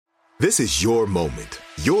This is your moment,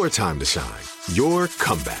 your time to shine, your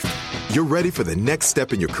comeback. You're ready for the next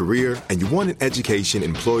step in your career, and you want an education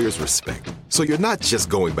employers respect. So you're not just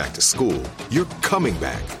going back to school, you're coming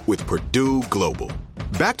back with Purdue Global.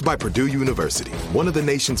 Backed by Purdue University, one of the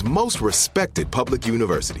nation's most respected public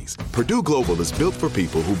universities, Purdue Global is built for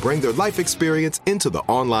people who bring their life experience into the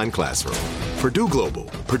online classroom. Purdue Global,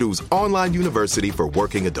 Purdue's online university for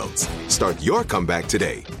working adults. Start your comeback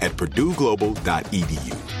today at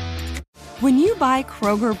purdueglobal.edu. When you buy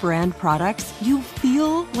Kroger brand products, you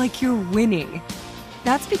feel like you're winning.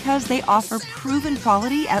 That's because they offer proven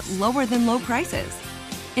quality at lower than low prices.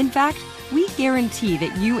 In fact, we guarantee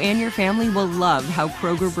that you and your family will love how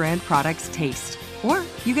Kroger brand products taste, or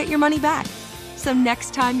you get your money back. So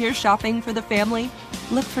next time you're shopping for the family,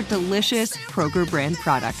 look for delicious Kroger brand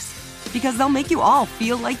products, because they'll make you all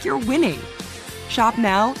feel like you're winning. Shop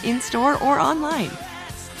now, in-store, or online.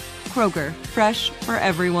 Kroger, fresh for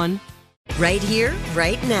everyone. Right here,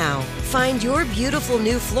 right now. Find your beautiful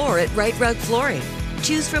new floor at Right Rug Flooring.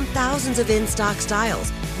 Choose from thousands of in-stock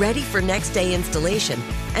styles, ready for next day installation,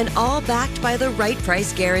 and all backed by the right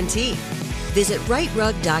price guarantee. Visit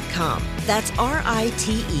rightrug.com. That's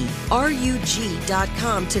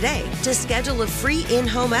RITERUG.com today to schedule a free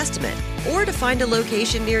in-home estimate or to find a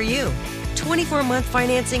location near you. 24-month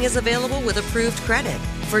financing is available with approved credit.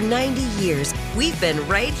 For 90 years, we've been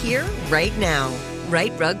right here, right now.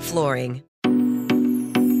 Right Rug Flooring.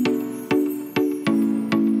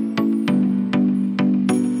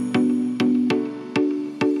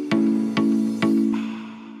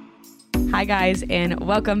 Hi, guys, and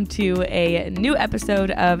welcome to a new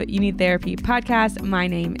episode of You Need Therapy podcast. My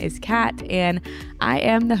name is Kat, and I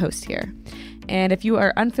am the host here. And if you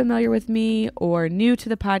are unfamiliar with me or new to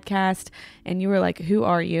the podcast and you were like, who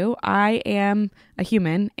are you? I am a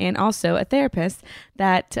human and also a therapist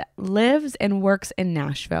that lives and works in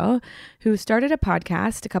Nashville, who started a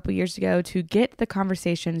podcast a couple years ago to get the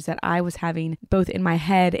conversations that I was having both in my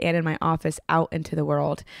head and in my office out into the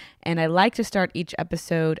world. And I like to start each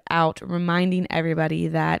episode out reminding everybody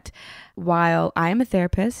that while I am a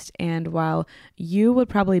therapist and while you would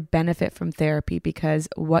probably benefit from therapy, because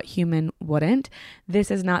what human wouldn't, this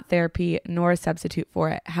is not therapy nor a substitute for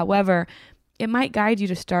it. However, it might guide you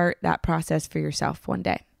to start that process for yourself one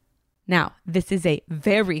day. Now, this is a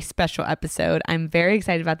very special episode. I'm very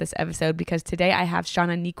excited about this episode because today I have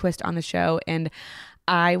Shauna Niequist on the show, and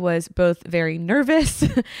I was both very nervous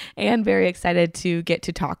and very excited to get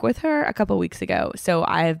to talk with her a couple weeks ago. So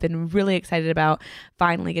I have been really excited about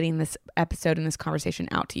finally getting this episode and this conversation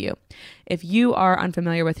out to you. If you are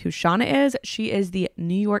unfamiliar with who Shauna is, she is the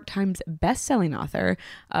New York Times best-selling author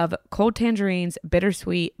of Cold Tangerines,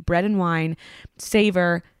 Bittersweet, Bread and Wine,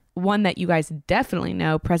 Savor, one that you guys definitely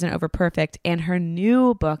know, Present Over Perfect, and her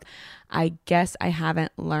new book, I Guess I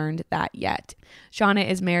Haven't Learned That Yet. Shauna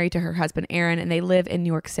is married to her husband, Aaron, and they live in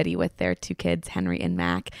New York City with their two kids, Henry and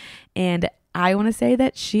Mac. And I want to say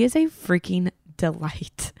that she is a freaking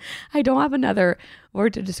delight. I don't have another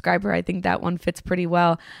word to describe her. I think that one fits pretty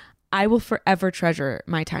well. I will forever treasure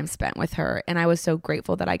my time spent with her, and I was so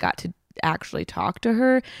grateful that I got to actually talk to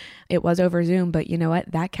her. It was over Zoom, but you know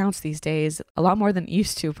what? That counts these days a lot more than it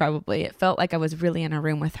used to, probably. It felt like I was really in a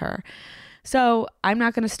room with her. So I'm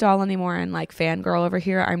not going to stall anymore and like fangirl over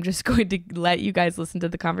here. I'm just going to let you guys listen to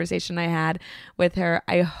the conversation I had with her.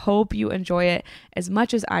 I hope you enjoy it as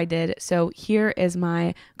much as I did. So here is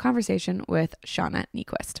my conversation with Shauna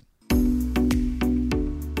Niequist.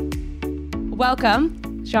 Welcome,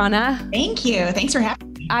 Shauna. Thank you. Thanks for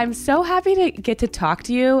having me. I'm so happy to get to talk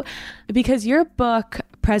to you because your book,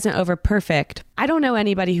 Present Over Perfect, I don't know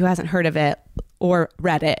anybody who hasn't heard of it or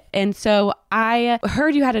read it. And so I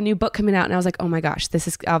heard you had a new book coming out and I was like, oh my gosh, this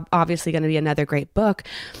is obviously going to be another great book.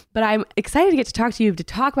 But I'm excited to get to talk to you to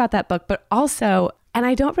talk about that book, but also, and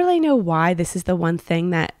I don't really know why this is the one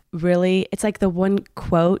thing that really, it's like the one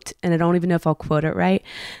quote, and I don't even know if I'll quote it right,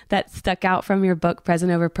 that stuck out from your book,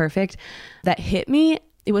 Present Over Perfect, that hit me.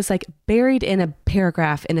 It was like buried in a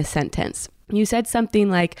paragraph in a sentence. You said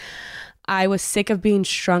something like, I was sick of being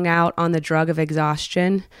strung out on the drug of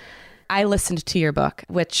exhaustion. I listened to your book,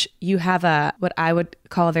 which you have what I would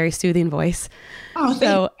call a very soothing voice. Oh,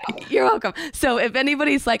 so you're welcome. So if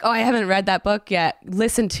anybody's like, oh, I haven't read that book yet,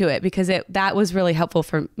 listen to it because that was really helpful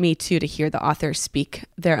for me too, to hear the author speak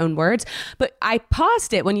their own words. But I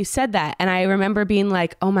paused it when you said that. And I remember being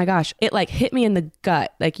like, oh my gosh, it like hit me in the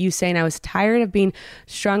gut. Like you saying I was tired of being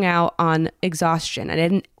strung out on exhaustion. I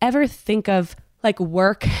didn't ever think of like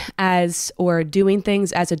work as or doing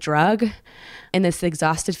things as a drug and this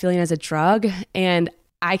exhausted feeling as a drug. And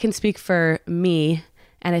I can speak for me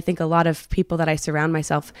And I think a lot of people that I surround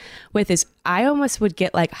myself with is I almost would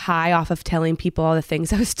get like high off of telling people all the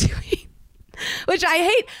things I was doing. Which I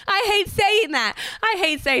hate saying that. I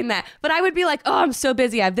hate saying that. But I would be like, oh, I'm so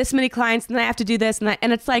busy. I have this many clients and I have to do this and that.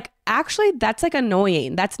 And it's like, actually, that's like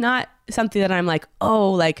annoying. That's not something that I'm like,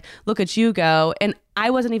 oh, like, look at you go. And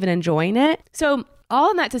I wasn't even enjoying it. So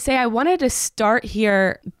all of that to say, I wanted to start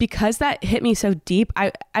here because that hit me so deep.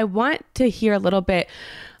 I want to hear a little bit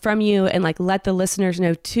from you and like let the listeners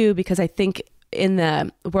know too, because I think in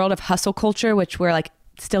the world of hustle culture, which we're like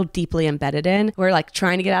still deeply embedded in, we're like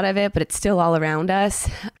trying to get out of it, but it's still all around us.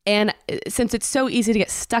 And since it's so easy to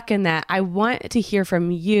get stuck in that, I want to hear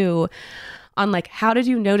from you on like, how did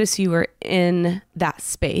you notice you were in that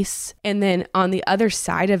space? And then on the other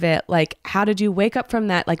side of it, like, how did you wake up from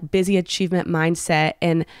that like busy achievement mindset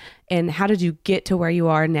and how did you get to where you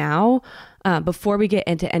are now before we get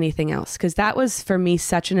into anything else? Because that was for me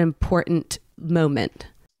such an important moment.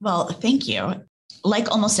 Well, thank you.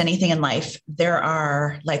 Like almost anything in life, there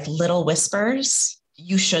are like little whispers.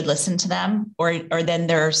 You should listen to them. Or then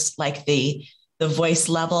there's like the voice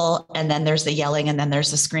level, and then there's the yelling, and then there's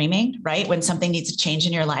the screaming, right? When something needs to change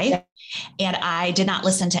in your life. And I did not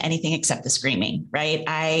listen to anything except the screaming, right?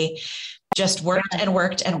 I just worked and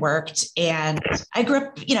worked and worked. And I grew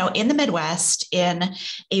up, in the Midwest in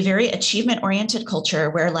a very achievement-oriented culture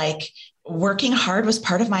where like working hard was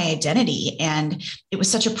part of my identity. And it was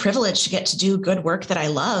such a privilege to get to do good work that I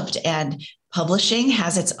loved. And publishing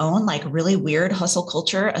has its own like really weird hustle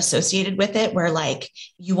culture associated with it, where like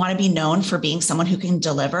you want to be known for being someone who can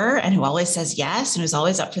deliver and who always says yes and who's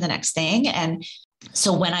always up for the next thing. And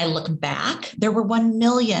so when I look back, there were 1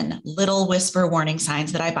 million little whisper warning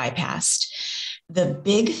signs that I bypassed. The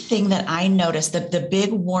big thing that I noticed, the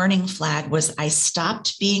big warning flag was I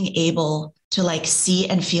stopped being able to like see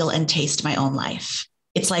and feel and taste my own life.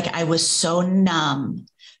 It's like I was so numb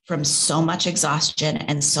from so much exhaustion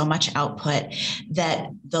and so much output that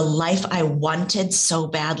the life I wanted so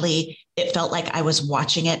badly, it felt like I was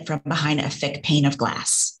watching it from behind a thick pane of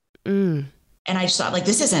glass. And I just thought like,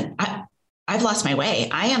 I've lost my way.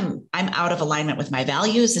 I'm out of alignment with my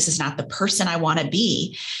values. This is not the person I want to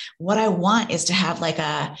be. What I want is to have like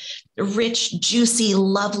a rich, juicy,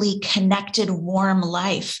 lovely, connected, warm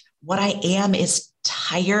life. What I am is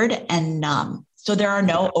tired and numb. So there are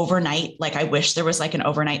no overnight, like I wish there was like an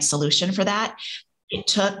overnight solution for that. It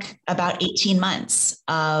took about 18 months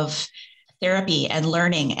of therapy and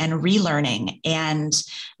learning and relearning and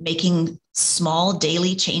making small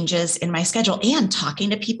daily changes in my schedule and talking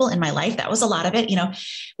to people in my life. That was a lot of it.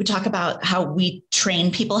 We talk about how we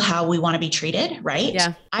train people, how we want to be treated, right?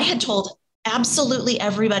 Yeah. I had told absolutely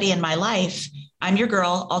everybody in my life, I'm your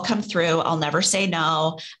girl. I'll come through. I'll never say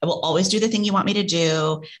no. I will always do the thing you want me to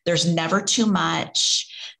do. There's never too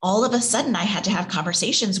much. All of a sudden, I had to have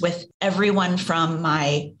conversations with everyone from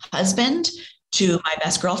my husband to my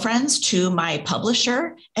best girlfriends to my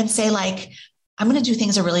publisher and say like, I'm going to do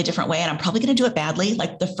things a really different way. And I'm probably going to do it badly,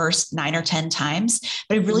 like the first 9 or 10 times,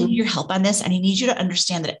 but I really need your help on this. And I need you to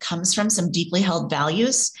understand that it comes from some deeply held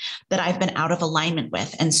values that I've been out of alignment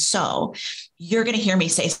with. And so you're going to hear me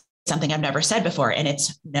say something I've never said before, and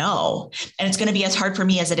it's no. And it's going to be as hard for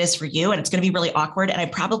me as it is for you. And it's going to be really awkward. And I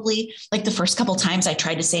probably, like the first couple of times I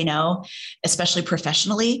tried to say no, especially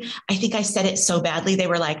professionally, I think I said it so badly. They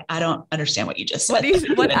were like, I don't understand what you just said.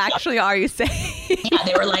 What actually are you saying? Yeah,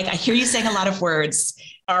 they were like, I hear you saying a lot of words.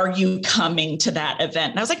 Are you coming to that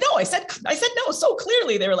event? And I was like, no, I said no so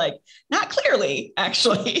clearly. They were like, not clearly,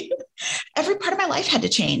 actually. Every part of my life had to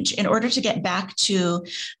change in order to get back to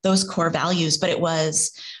those core values. But it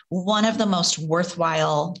was one of the most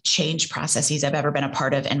worthwhile change processes I've ever been a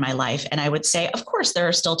part of in my life. And I would say, of course, there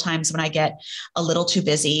are still times when I get a little too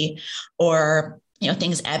busy or,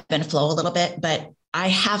 things ebb and flow a little bit, but I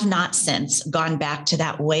have not since gone back to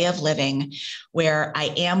that way of living where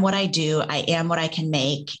I am what I do, I am what I can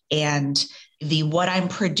make, and what I'm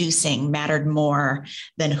producing mattered more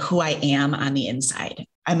than who I am on the inside.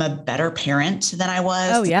 I'm a better parent than I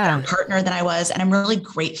was, a better partner than I was, and I'm really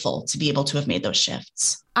grateful to be able to have made those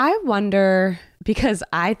shifts. I wonder, because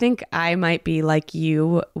I think I might be like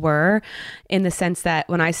you were in the sense that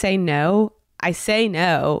when I say no,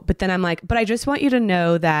 but then I'm like, but I just want you to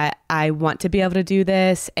know that I want to be able to do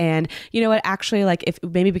this. And you know what, actually, like if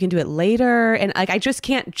maybe we can do it later. And like, I just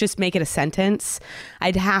can't just make it a sentence.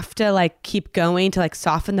 I'd have to like keep going to like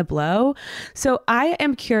soften the blow. So I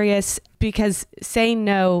am curious because saying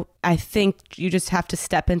no, I think you just have to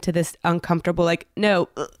step into this uncomfortable, like, no,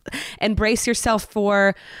 and brace yourself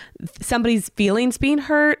for somebody's feelings being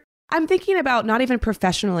hurt. I'm thinking about not even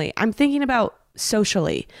professionally. I'm thinking about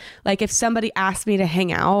socially. Like if somebody asks me to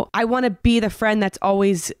hang out, I want to be the friend that's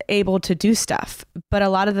always able to do stuff. But a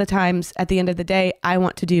lot of the times at the end of the day, I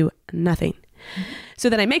want to do nothing. So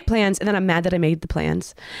then I make plans and then I'm mad that I made the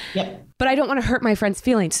plans. Yep. But I don't want to hurt my friends'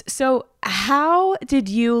 feelings. So how did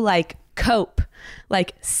you like cope,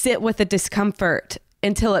 like sit with the discomfort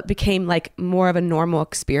until it became like more of a normal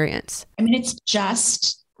experience? I mean, it's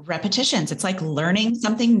just repetitions. It's like learning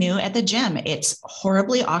something new at the gym. It's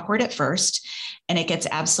horribly awkward at first, and it gets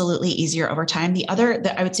absolutely easier over time.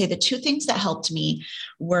 I would say the two things that helped me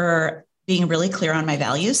were being really clear on my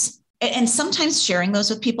values, and sometimes sharing those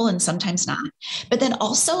with people and sometimes not, but then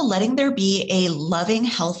also letting there be a loving,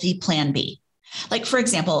 healthy plan B. Like, for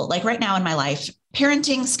example, like right now in my life,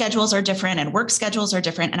 parenting schedules are different and work schedules are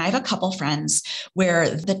different. And I have a couple friends where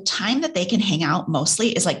the time that they can hang out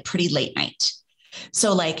mostly is like pretty late night.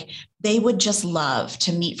 So like they would just love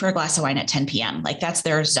to meet for a glass of wine at 10 p.m. Like that's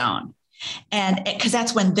their zone. And because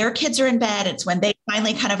that's when their kids are in bed, it's when they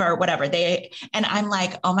finally kind of are whatever and I'm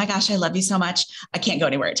like, oh my gosh, I love you so much. I can't go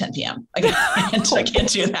anywhere at 10 p.m. I can't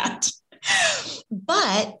do that.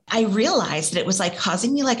 But I realized that it was like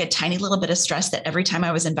causing me like a tiny little bit of stress that every time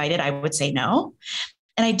I was invited, I would say no.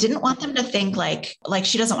 And I didn't want them to think like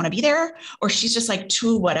she doesn't want to be there or she's just like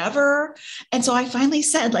too whatever. And so I finally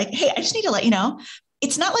said like, hey, I just need to let you know,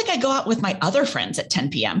 it's not like I go out with my other friends at 10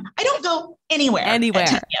 p.m. I don't go anywhere. At 10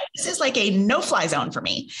 p.m. This is like a no-fly zone for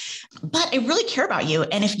me, but I really care about you.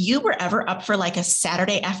 And if you were ever up for like a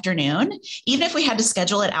Saturday afternoon, even if we had to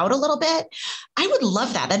schedule it out a little bit, I would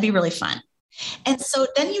love that. That'd be really fun. And so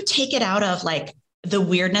then you take it out of like the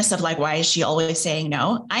weirdness of like, why is she always saying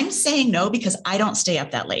no? I'm saying no because I don't stay up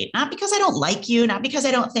that late, not because I don't like you, not because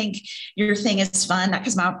I don't think your thing is fun, not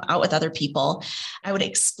because I'm out with other people. I would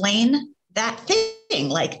explain that thing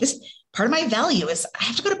like this. Part of my value is I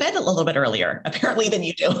have to go to bed a little bit earlier, apparently, than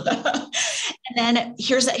you do. And then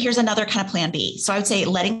here's another kind of plan B. So I would say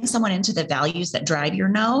letting someone into the values that drive your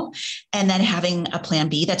no, and then having a plan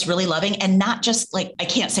B that's really loving and not just like, I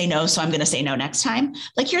can't say no, so I'm going to say no next time.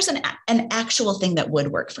 Like here's an actual thing that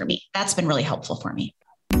would work for me. That's been really helpful for me.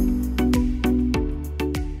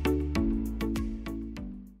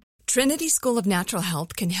 Trinity School of Natural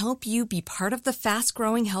Health can help you be part of the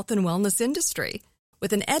fast-growing health and wellness industry.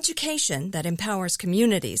 With an education that empowers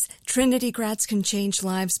communities, Trinity grads can change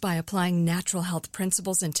lives by applying natural health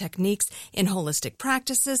principles and techniques in holistic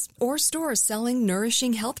practices or stores selling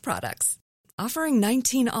nourishing health products. Offering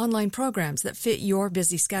 19 online programs that fit your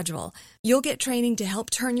busy schedule, you'll get training to help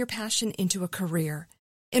turn your passion into a career.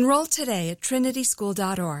 Enroll today at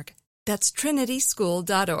trinityschool.org. That's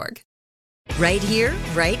trinityschool.org. Right here,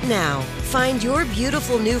 right now. Find your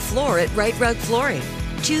beautiful new floor at Right Rug Flooring.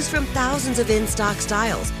 Choose from thousands of in-stock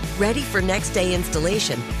styles, ready for next day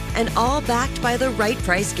installation, and all backed by the right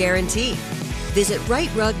price guarantee. Visit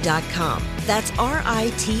rightrug.com. That's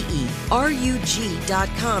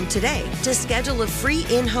RITERUG.com today to schedule a free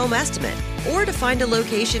in-home estimate or to find a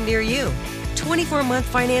location near you. 24-month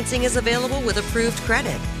financing is available with approved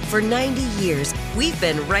credit. For 90 years, we've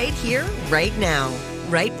been right here, right now.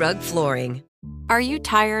 Right Rug Flooring. Are you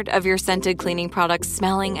tired of your scented cleaning products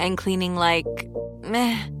smelling and cleaning like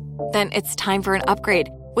meh? Then it's time for an upgrade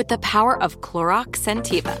with the power of Clorox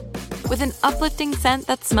Scentiva. With an uplifting scent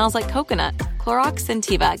that smells like coconut, Clorox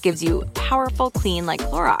Scentiva gives you powerful clean like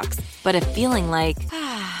Clorox, but a feeling like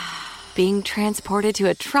being transported to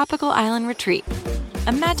a tropical island retreat.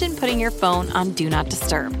 Imagine putting your phone on Do Not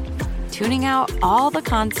Disturb, tuning out all the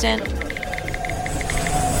constant,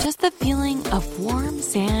 just the feeling of warm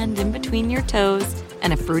sand in between your toes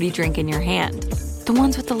and a fruity drink in your hand. The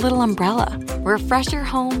ones with the little umbrella. Refresh your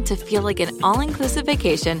home to feel like an all-inclusive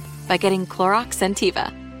vacation by getting Clorox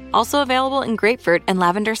Scentiva. Also available in grapefruit and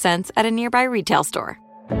lavender scents at a nearby retail store.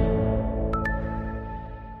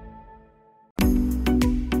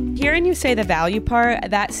 Hearing you say the value part,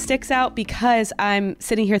 that sticks out because I'm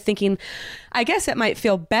sitting here thinking, I guess it might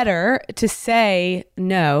feel better to say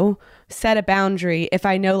no, set a boundary if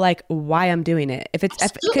I know like why I'm doing it. If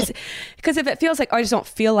it's because if it feels like, oh, I just don't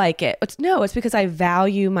feel like it. It's because I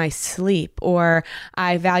value my sleep or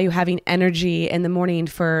I value having energy in the morning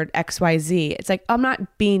for XYZ. It's like, I'm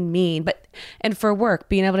not being mean, and for work,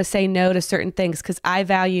 being able to say no to certain things because I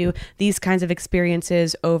value these kinds of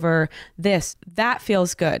experiences over this. That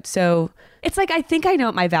feels good. So it's like, I think I know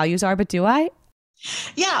what my values are, but do I?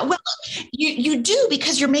 Yeah, well, you do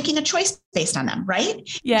because you're making a choice based on them, right?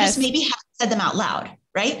 Yes. You just maybe haven't said them out loud,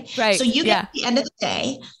 right? Right. So you get to the end of the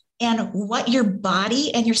day and what your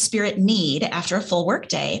body and your spirit need after a full work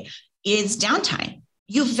day is downtime.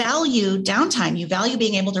 You value downtime. You value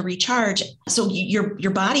being able to recharge. So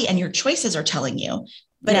your body and your choices are telling you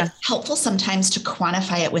but it's helpful sometimes to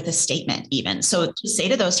quantify it with a statement even. So to say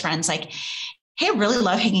to those friends, like, hey, I really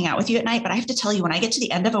love hanging out with you at night, but I have to tell you, when I get to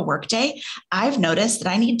the end of a workday, I've noticed that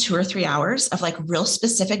I need 2 or 3 hours of like real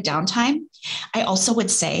specific downtime. I also would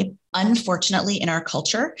say, unfortunately, in our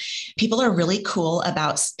culture, people are really cool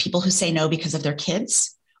about people who say no because of their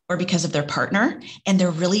kids or because of their partner. And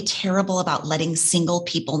they're really terrible about letting single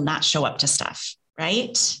people not show up to stuff,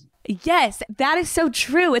 right? Yes, that is so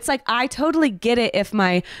true. It's like, I totally get it if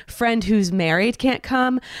my friend who's married can't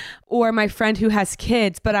come or my friend who has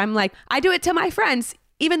kids, but I'm like, I do it to my friends,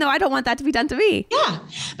 even though I don't want that to be done to me. Yeah.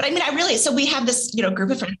 But I mean, so we have this,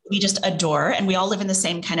 group of friends we just adore, and we all live in the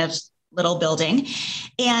same kind of little building.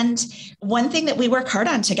 And one thing that we work hard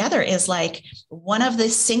on together is like, one of the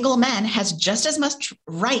single men has just as much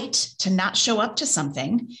right to not show up to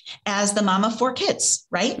something as the mom of 4 kids,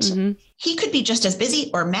 right? Mm-hmm. He could be just as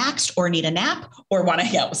busy or maxed or need a nap or want to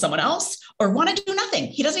hang out with someone else or want to do nothing.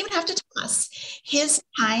 He doesn't even have to tell us. His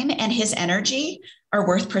time and his energy are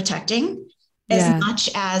worth protecting as much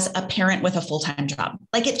as a parent with a full-time job.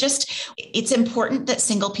 Like, it's important that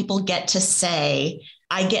single people get to say,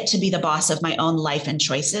 I get to be the boss of my own life and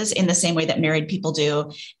choices in the same way that married people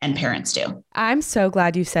do and parents do. I'm so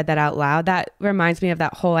glad you said that out loud. That reminds me of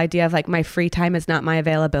that whole idea of like, my free time is not my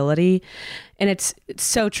availability. And it's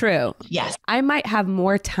so true. Yes. I might have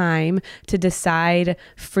more time to decide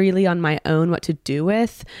freely on my own what to do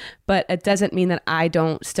with, but it doesn't mean that I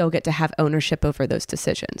don't still get to have ownership over those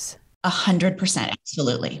decisions. 100%.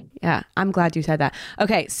 Absolutely. Yeah. I'm glad you said that.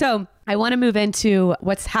 Okay. So I want to move into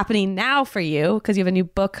what's happening now for you, because you have a new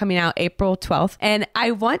book coming out April 12th. And I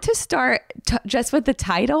want to start just with the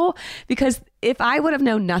title, because if I would have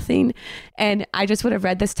known nothing and I just would have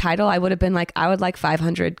read this title, I would have been like, I would like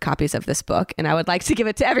 500 copies of this book and I would like to give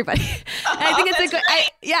it to everybody. I think it's a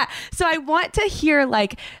good, So I want to hear,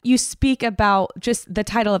 like, you speak about just the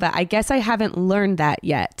title of it. I guess I haven't learned that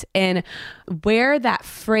yet, and where that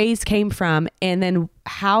phrase came from, and then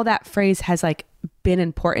how that phrase has like been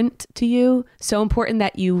important to you, so important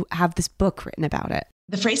that you have this book written about it.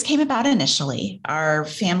 The phrase came about initially. Our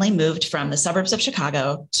family moved from the suburbs of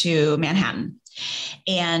Chicago to Manhattan,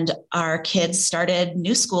 and our kids started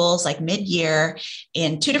new schools like mid-year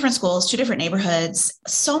in 2 different schools, 2 different neighborhoods.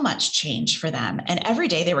 So much change for them. And every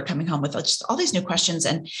day they were coming home with just all these new questions.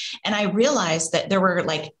 And I realized that there were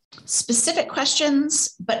like specific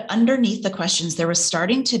questions, but underneath the questions, there was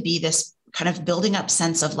starting to be this kind of building up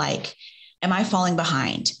sense of like, am I falling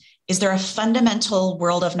behind? Is there a fundamental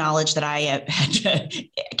world of knowledge that I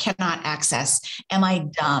cannot access? Am I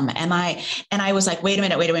dumb? And I was like, wait a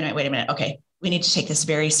minute. Okay, we need to take this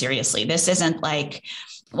very seriously. This isn't like,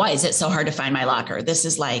 why is it so hard to find my locker? This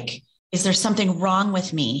is like, is there something wrong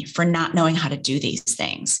with me for not knowing how to do these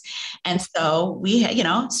things? And so we,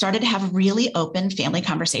 started to have really open family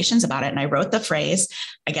conversations about it. And I wrote the phrase,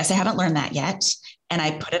 I guess I haven't learned that yet. And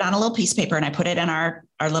I put it on a little piece of paper and I put it in our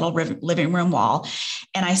little living room wall.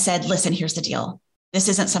 And I said, listen, here's the deal. This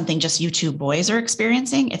isn't something just you 2 boys are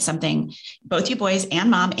experiencing. It's something both you boys and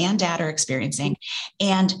mom and dad are experiencing.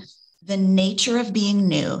 And the nature of being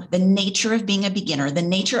new, the nature of being a beginner, the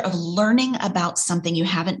nature of learning about something you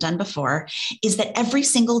haven't done before is that every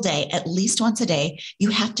single day, at least once a day, you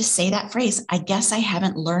have to say that phrase, I guess I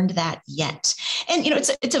haven't learned that yet. And,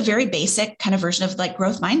 it's a very basic kind of version of like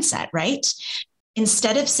growth mindset, right?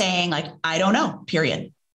 Instead of saying like, I don't know,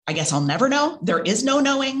 period. I guess I'll never know. There is no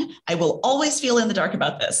knowing. I will always feel in the dark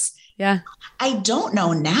about this. Yeah. I don't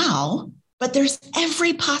know now, but there's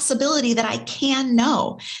every possibility that I can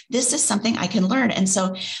know. This is something I can learn. And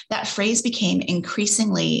so that phrase became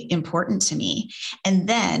increasingly important to me. And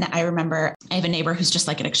then I remember I have a neighbor who's just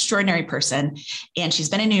like an extraordinary person, and she's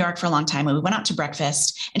been in New York for a long time. And we went out to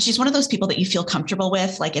breakfast, and she's one of those people that you feel comfortable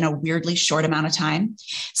with, like in a weirdly short amount of time.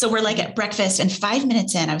 So we're like at breakfast, and 5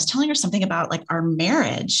 minutes in, I was telling her something about like our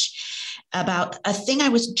marriage, about a thing I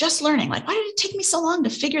was just learning. Like, why did it take me so long to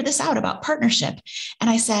figure this out about partnership? And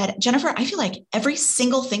I said, Jennifer, I feel like every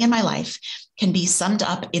single thing in my life can be summed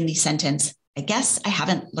up in the sentence, I guess I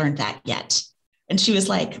haven't learned that yet. And she was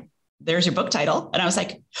like, there's your book title. And I was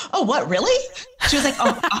like, oh, what, really? She was like,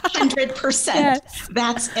 oh, 100%. Yes.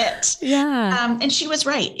 That's it. Yeah. And she was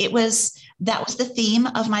right. That was the theme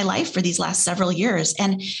of my life for these last several years.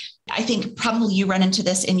 And I think probably you run into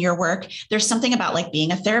this in your work. There's something about like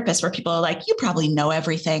being a therapist where people are like, you probably know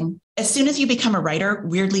everything. As soon as you become a writer,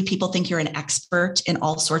 weirdly, people think you're an expert in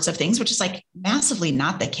all sorts of things, which is like massively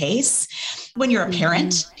not the case. When you're a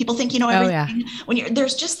parent, people think you know everything. Oh, yeah.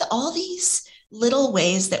 There's just all these little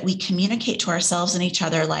ways that we communicate to ourselves and each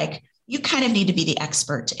other, like, you kind of need to be the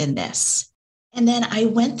expert in this. And then I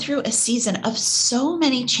went through a season of so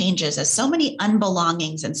many changes, as so many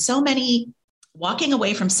unbelongings, and so many walking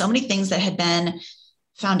away from so many things that had been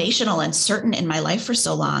foundational and certain in my life for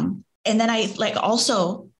so long. And then I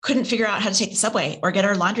also couldn't figure out how to take the subway or get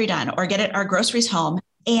our laundry done or get our groceries home.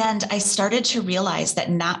 And I started to realize that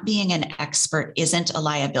not being an expert isn't a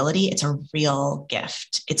liability. It's a real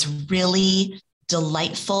gift. It's really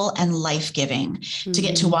delightful and life-giving to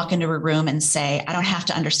get to walk into a room and say, I don't have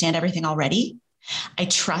to understand everything already. I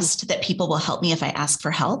trust that people will help me if I ask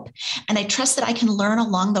for help. And I trust that I can learn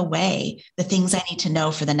along the way the things I need to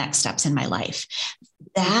know for the next steps in my life.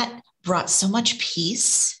 That brought so much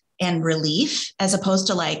peace and relief, as opposed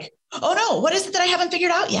to oh no, what is it that I haven't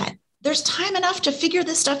figured out yet? There's time enough to figure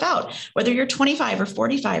this stuff out, whether you're 25 or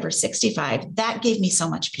 45 or 65. That gave me so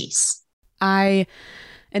much peace. I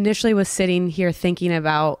initially was sitting here thinking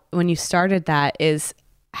about, when you started that, is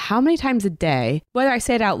how many times a day, whether I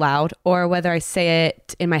say it out loud or whether I say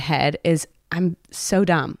it in my head, is I'm so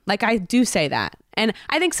dumb. I do say that. And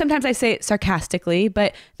I think sometimes I say it sarcastically,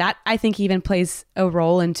 but that I think even plays a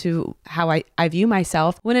role into how I view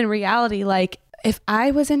myself. When in reality, if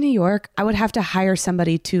I was in New York, I would have to hire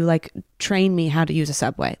somebody to train me how to use a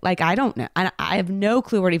subway. I don't know. I have no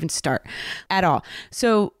clue where to even start at all.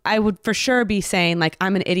 So I would for sure be saying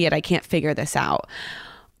I'm an idiot. I can't figure this out.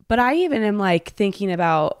 But I even am thinking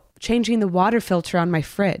about changing the water filter on my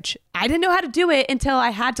fridge. I didn't know how to do it until I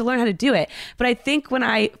had to learn how to do it. But I think when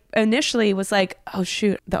I initially was oh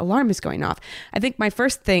shoot, the alarm is going off. I think my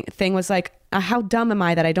first thing was how dumb am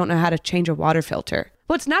I that I don't know how to change a water filter?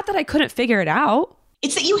 Well, it's not that I couldn't figure it out.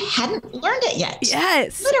 It's that you hadn't learned it yet.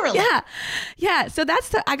 Yes. Literally. Yeah. Yeah. So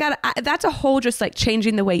that's that's a whole just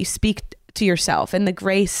changing the way you speak to yourself and the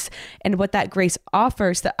grace and what that grace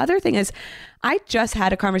offers. The other thing is, I just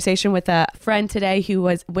had a conversation with a friend today who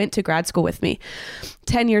went to grad school with me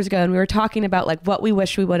 10 years ago. And we were talking about what we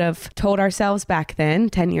wish we would have told ourselves back then,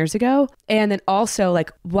 10 years ago. And then also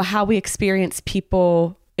how we experience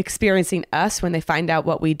people experiencing us when they find out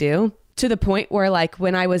what we do. To the point where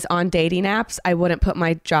when I was on dating apps, I wouldn't put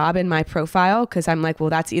my job in my profile because I'm well,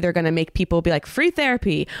 that's either going to make people be free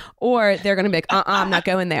therapy, or they're going to be I'm not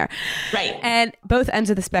going there. Right. And both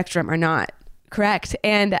ends of the spectrum are not correct.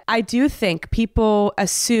 And I do think people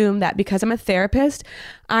assume that because I'm a therapist,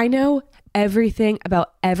 I know everything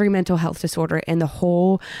about every mental health disorder in the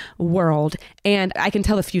whole world. And I can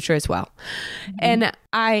tell the future as well. Mm-hmm. And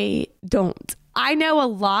I don't. I know a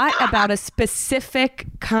lot about a specific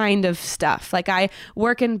kind of stuff. I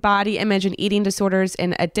work in body image and eating disorders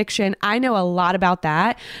and addiction. I know a lot about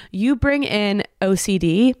that. You bring in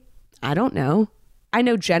OCD, I don't know. I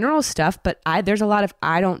know general stuff, but there's a lot of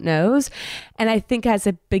I don't knows. And I think as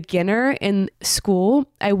a beginner in school,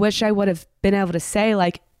 I wish I would have been able to say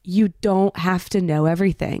you don't have to know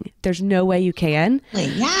everything. There's no way you can.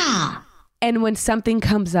 Yeah. And when something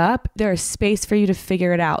comes up, there is space for you to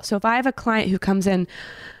figure it out. So if I have a client who comes in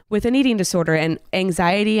with an eating disorder, and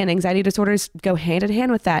anxiety disorders go hand in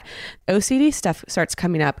hand with that, OCD stuff starts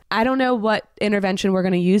coming up. I don't know what intervention we're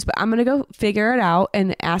going to use, but I'm going to go figure it out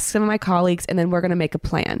and ask some of my colleagues, and then we're going to make a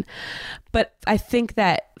plan. But I think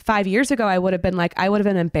that 5 years ago, I would have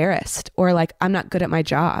been embarrassed, or I'm not good at my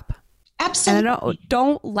job. Absolutely. And I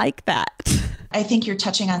don't like that. I think you're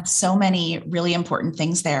touching on so many really important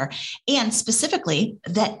things there. And specifically,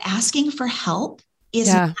 that asking for help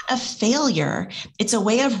is not a failure. It's a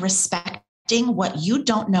way of respecting what you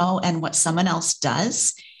don't know and what someone else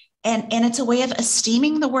does. And it's a way of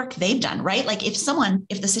esteeming the work they've done, right?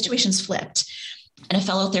 If the situation's flipped and a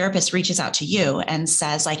fellow therapist reaches out to you and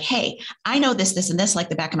says hey, I know this, and this like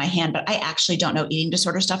the back of my hand, but I actually don't know eating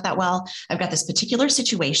disorder stuff that well. I've got this particular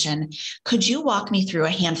situation. Could you walk me through a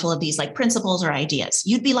handful of these principles or ideas?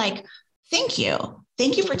 You'd be thank you.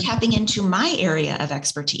 Thank you for tapping into my area of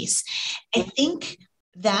expertise. I think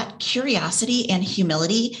that curiosity and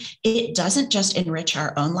humility, it doesn't just enrich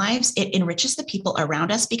our own lives. It enriches the people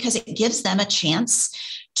around us because it gives them a chance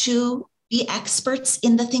to be experts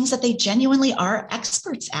in the things that they genuinely are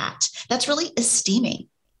experts at. That's really esteeming.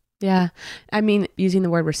 Yeah. I mean, using the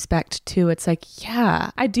word respect too, it's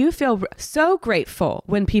I do feel so grateful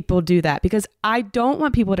when people do that, because I don't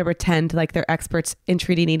want people to pretend they're experts in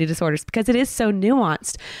treating eating disorders, because it is so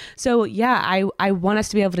nuanced. So yeah, I want us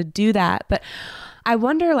to be able to do that. But I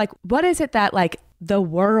wonder, what is it that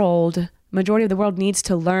majority of the world needs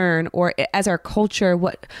to learn, or as our culture,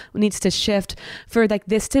 what needs to shift for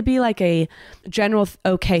this to be a general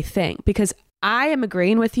okay thing? Because I am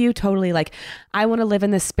agreeing with you totally. I want to live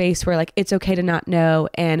in this space where it's okay to not know.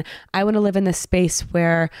 And I want to live in this space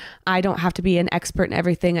where I don't have to be an expert in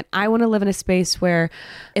everything. And I want to live in a space where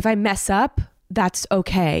if I mess up, that's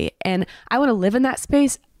okay. And I want to live in that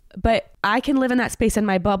space, but I can live in that space in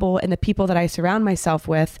my bubble and the people that I surround myself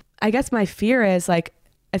with. I guess my fear is like,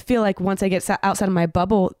 I feel like once I get outside of my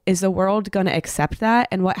bubble, is the world going to accept that?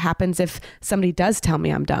 And what happens if somebody does tell me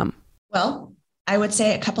I'm dumb? Well, I would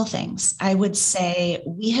say a couple things. I would say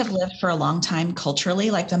we have lived for a long time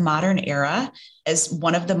culturally, like the modern era, as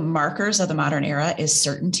one of the markers of the modern era is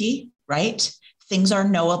certainty, right? Things are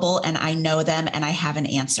knowable and I know them and I have an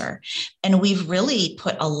answer. And we've really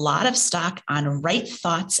put a lot of stock on right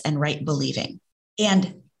thoughts and right believing.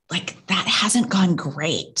 And like that hasn't gone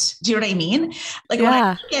great. Do you know what I mean? Like when I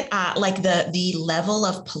look at like the level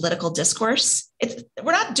of political discourse,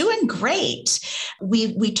 we're not doing great.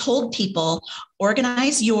 We told people,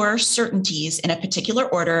 organize your certainties in a particular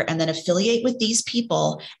order and then affiliate with these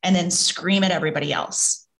people and then scream at everybody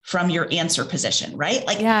else from your answer position, right?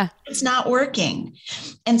 Like it's not working.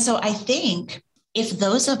 And so I think if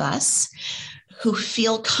those of us who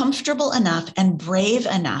feel comfortable enough and brave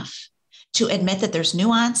enough to admit that there's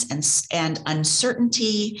nuance and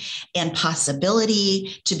uncertainty and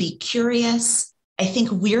possibility, to be curious, I think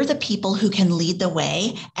we're the people who can lead the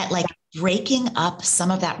way at like breaking up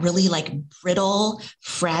some of that really like brittle,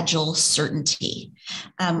 fragile certainty.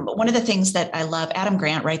 One of the things that I love, Adam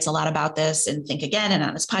Grant writes a lot about this in Think Again and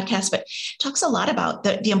on his podcast, but talks a lot about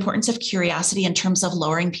the importance of curiosity in terms of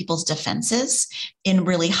lowering people's defenses in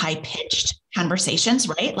really high-pitched conversations,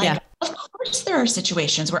 right? Like, of course, there are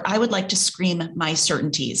situations where I would like to scream my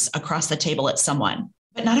certainties across the table at someone,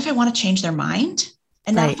 but not if I want to change their mind.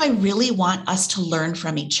 And not if I really want us to learn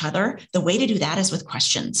from each other. The way to do that is with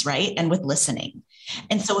questions, right? And with listening.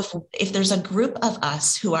 And so if there's a group of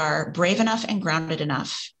us who are brave enough and grounded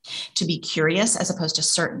enough to be curious as opposed to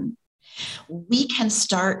certain, we can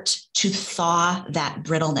start to thaw that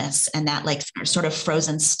brittleness and that like sort of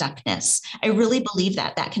frozen stuckness. I really believe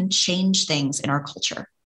that can change things in our culture.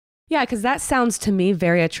 Yeah, because that sounds to me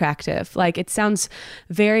very attractive. Like it sounds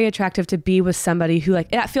very attractive to be with somebody who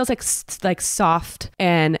like, that feels like soft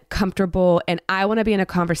and comfortable. And I want to be in a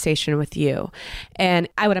conversation with you. And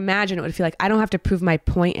I would imagine it would feel like I don't have to prove my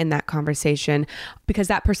point in that conversation because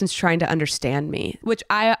that person's trying to understand me, which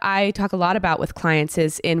I talk a lot about with clients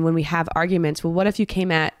is in when we have arguments. Well, what if you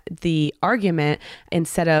came at the argument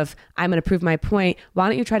instead of I'm going to prove my point? Why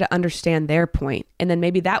don't you try to understand their point? And then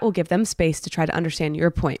maybe that will give them space to try to understand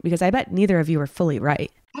your point, because I bet neither of you are fully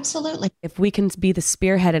right. Absolutely. If we can be the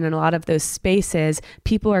spearhead in a lot of those spaces,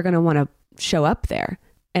 people are going to want to show up there.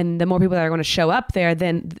 And the more people that are going to show up there,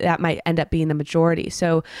 then that might end up being the majority.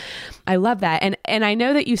 So I love that. And I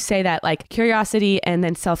know that you say that like curiosity and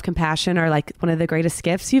then self-compassion are like one of the greatest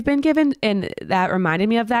gifts you've been given. And that reminded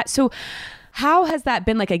me of that. So how has that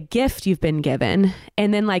been like a gift you've been given?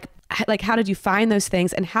 And then like how did you find those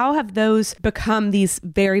things? And how have those become these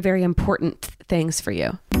very, very important things for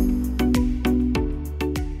you?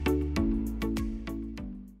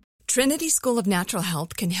 Trinity School of Natural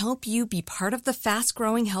Health can help you be part of the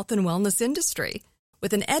fast-growing health and wellness industry.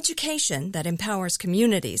 With an education that empowers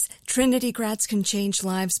communities, Trinity grads can change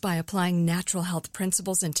lives by applying natural health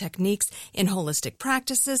principles and techniques in holistic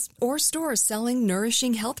practices or stores selling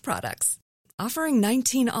nourishing health products. Offering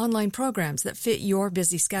 19 online programs that fit your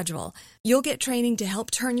busy schedule, you'll get training to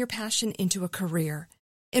help turn your passion into a career.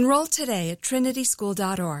 Enroll today at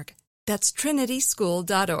trinityschool.org. That's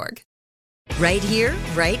trinityschool.org. Right here,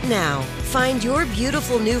 right now. Find your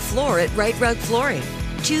beautiful new floor at Right Rug Flooring.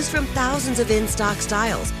 Choose from thousands of in-stock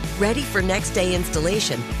styles, ready for next day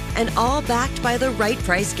installation, and all backed by the right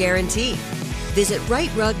price guarantee. Visit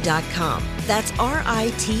rightrug.com. That's RITERUG.com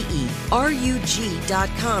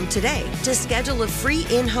today to schedule a free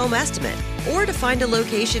in-home estimate or to find a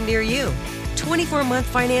location near you. 24-month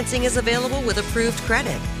financing is available with approved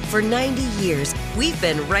credit. For 90 years, we've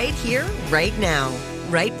been right here, right now.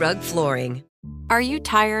 Right Rug Flooring. Are you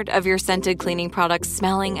tired of your scented cleaning products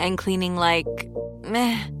smelling and cleaning like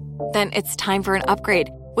meh? Then it's time for an upgrade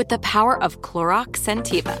with the power of Clorox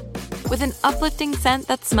Scentiva. With an uplifting scent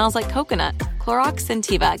that smells like coconut, Clorox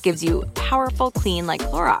Scentiva gives you powerful clean like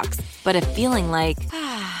Clorox, but a feeling like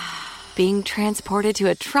being transported to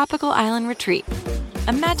a tropical island retreat.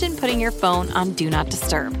 Imagine putting your phone on Do Not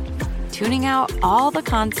Disturb, tuning out all the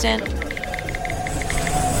constant,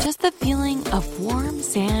 just the feeling of warm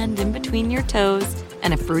sand in between your toes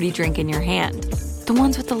and a fruity drink in your hand. The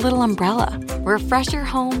ones with the little umbrella. Refresh your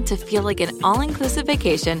home to feel like an all-inclusive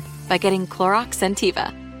vacation by getting Clorox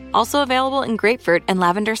Scentiva. Also available in grapefruit and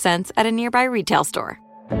lavender scents at a nearby retail store.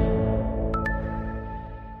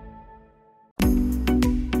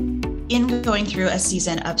 in going through a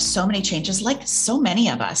season of so many changes, like so many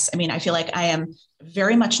of us. I mean, I feel like I am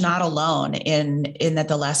very much not alone in that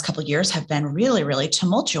the last couple of years have been really, really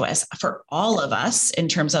tumultuous for all of us in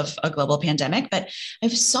terms of a global pandemic. But I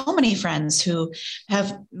have so many friends who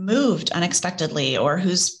have moved unexpectedly, or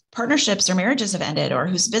whose partnerships or marriages have ended, or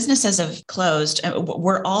whose businesses have closed.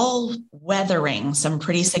 We're all weathering some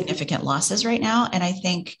pretty significant losses right now. And I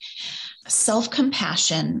think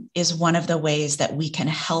self-compassion is one of the ways that we can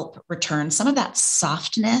help return some of that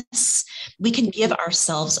softness. We can give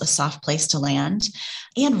ourselves a soft place to land.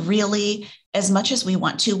 And really, as much as we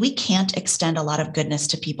want to, we can't extend a lot of goodness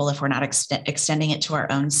to people if we're not extending it to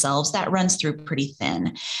our own selves. That runs through pretty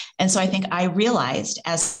thin. And so I think I realized,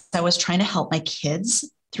 as I was trying to help my kids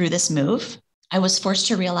through this move, I was forced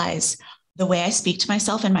to realize the way I speak to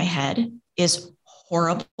myself in my head is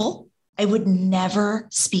horrible. I would never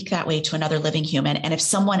speak that way to another living human. And if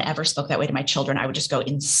someone ever spoke that way to my children, I would just go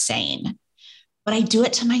insane. But I do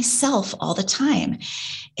it to myself all the time.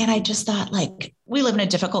 And I just thought, like, we live in a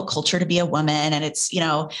difficult culture to be a woman. And it's, we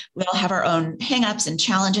all have our own hangups and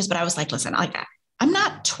challenges. But I was like, listen, I'm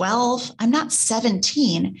not 12. I'm not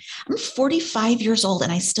 17. I'm 45 years old.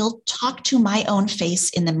 And I still talk to my own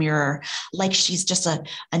face in the mirror like she's just a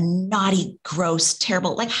naughty, gross,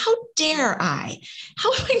 terrible. Like, how dare I?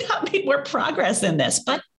 How have I not made more progress in this?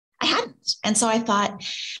 But I hadn't. And so I thought,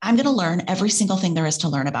 I'm going to learn every single thing there is to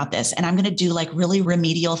learn about this. And I'm going to do like really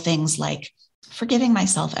remedial things, like forgiving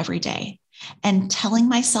myself every day and telling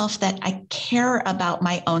myself that I care about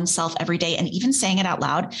my own self every day. And even saying it out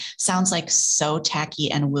loud sounds like so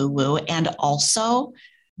tacky and woo-woo, and also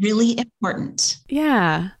really important.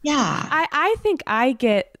 Yeah. Yeah. I think I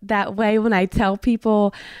get that way when I tell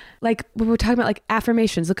people, like, when we're talking about like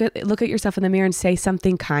affirmations, look at yourself in the mirror and say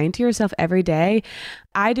something kind to yourself every day.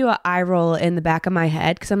 I do an eye roll in the back of my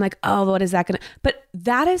head because I'm like, oh, what is that going to, but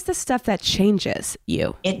that is the stuff that changes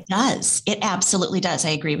you. It does. It absolutely does. I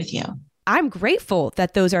agree with you. I'm grateful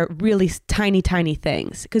that those are really tiny, tiny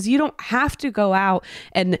things, because you don't have to go out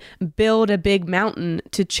and build a big mountain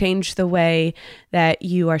to change the way that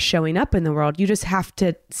you are showing up in the world. You just have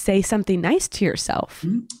to say something nice to yourself.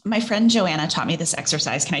 My friend Joanna taught me this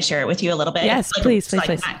exercise. Can I share it with you a little bit? Yes, please.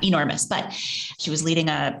 Not enormous, but she was leading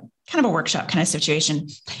a kind of a workshop kind of situation.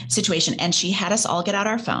 And she had us all get out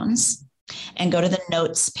our phones and go to the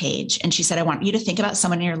notes page. And she said, I want you to think about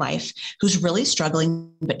someone in your life who's really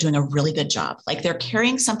struggling, but doing a really good job. Like, they're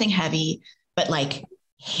carrying something heavy, but like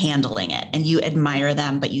handling it. And you admire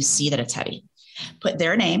them, but you see that it's heavy. Put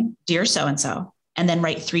their name, dear so-and-so, and then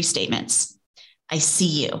write 3 statements. I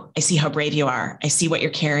see you. I see how brave you are. I see what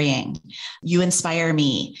you're carrying. You inspire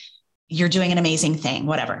me. You're doing an amazing thing,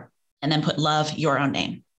 whatever. And then put love, your own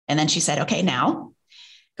name. And then she said, okay, now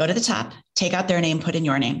go to the top, take out their name, put in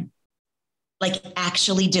your name. Like,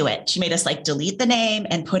 actually do it. She made us like delete the name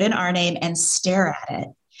and put in our name and stare at it.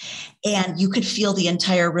 And you could feel the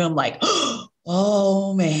entire room like,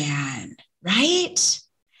 oh man, right?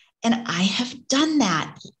 And I have done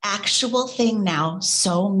that actual thing now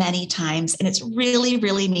so many times. And it's really,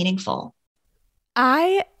 really meaningful.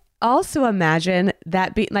 I also imagine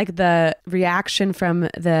that being like the reaction from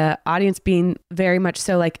the audience being very much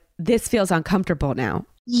so like, this feels uncomfortable now.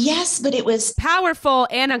 Yes, but it was powerful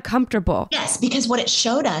and uncomfortable. Yes, because what it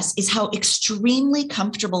showed us is how extremely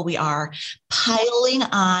comfortable we are piling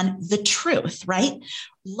on the truth, right?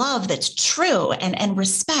 Love that's true, and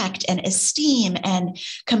respect and esteem and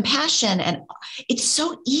compassion. And it's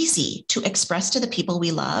so easy to express to the people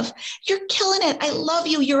we love, you're killing it. I love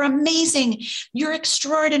you. You're amazing. You're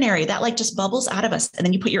extraordinary. That like just bubbles out of us. And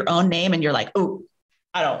then you put your own name and you're like, oh,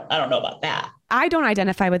 I don't know about that. I don't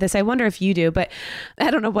identify with this. I wonder if you do, but I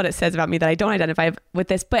don't know what it says about me that I don't identify with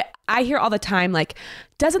this. But I hear all the time, like,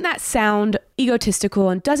 doesn't that sound egotistical?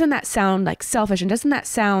 And doesn't that sound like selfish? And doesn't that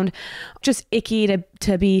sound just icky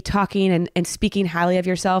to be talking and speaking highly of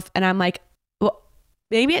yourself? And I'm like, well,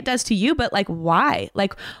 maybe it does to you, but like, why?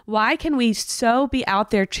 Like, why can we so be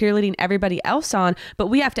out there cheerleading everybody else on, but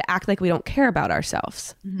we have to act like we don't care about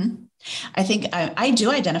ourselves? Mm-hmm. I think I do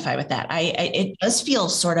identify with that. It does feel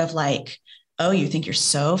sort of like, oh, you think you're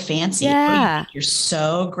so fancy. Yeah. Oh, you're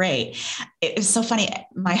so great. It's so funny.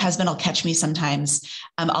 My husband will catch me sometimes.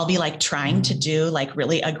 I'll be like trying to do like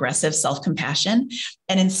really aggressive self-compassion.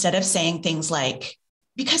 And instead of saying things like,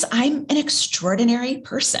 because I'm an extraordinary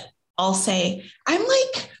person, I'll say, I'm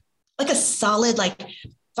like a solid, like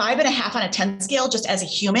 5.5 on a 10 scale, just as a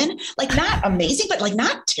human, like not amazing, but like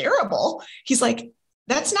not terrible. He's like,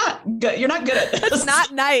 That's not good. You're not good at this. That's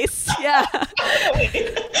not nice. Yeah.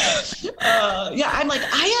 I'm like,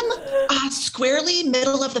 I am squarely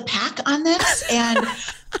middle of the pack on this. And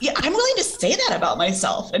yeah, I'm willing to say that about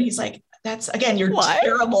myself. And he's like, that's, again, you're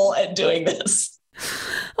terrible at doing this.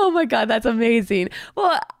 Oh my God, that's amazing.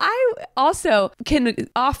 Well, I also can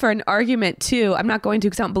offer an argument too. I'm not going to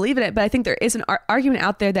because I don't believe in it, but I think there is an argument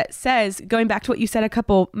out there that says, going back to what you said a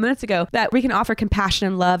couple minutes ago, that we can offer compassion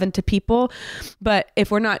and love into people. But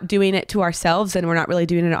if we're not doing it to ourselves, then we're not really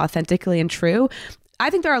doing it authentically and true.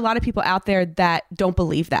 I think there are a lot of people out there that don't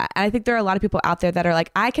believe that. And I think there are a lot of people out there that are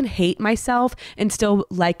like, I can hate myself and still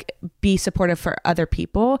like be supportive for other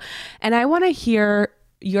people. And I want to hear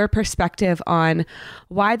your perspective on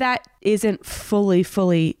why that isn't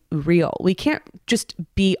fully real. We can't just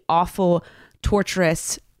be awful,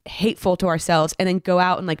 torturous, hateful to ourselves and then go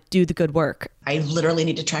out and like do the good work. I literally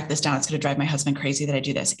need to track this down. It's going to drive my husband crazy that I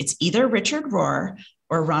do this. It's either Richard Rohr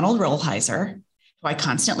or Ronald Rolheiser, who I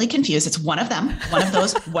constantly confuse. It's one of them, one of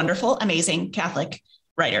those wonderful, amazing Catholic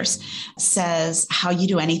writers, says how you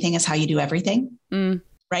do anything is how you do everything,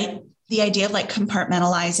 right? The idea of like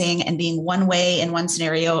compartmentalizing and being one way in one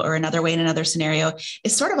scenario or another way in another scenario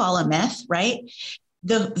is sort of all a myth, right?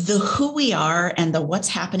 The who we are and the what's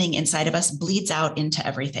happening inside of us bleeds out into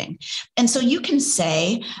everything. And so you can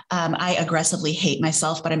say, I aggressively hate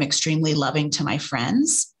myself, but I'm extremely loving to my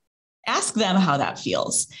friends. Ask them how that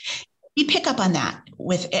feels. You pick up on that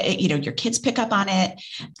with, your kids pick up on it.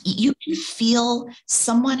 You can feel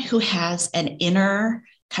someone who has an inner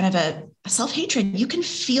kind of a self-hatred. You can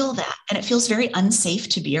feel that. And it feels very unsafe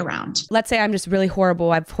to be around. Let's say I'm just really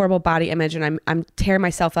horrible. I have horrible body image and I'm tearing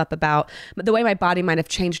myself up about the way my body might have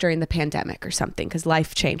changed during the pandemic or something because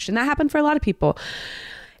life changed. And that happened for a lot of people.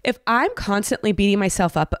 If I'm constantly beating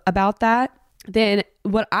myself up about that, then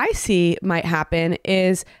what I see might happen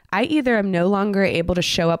is I either am no longer able to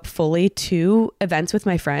show up fully to events with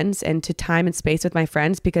my friends and to time and space with my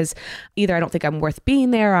friends because either I don't think I'm worth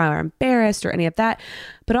being there or I'm embarrassed or any of that.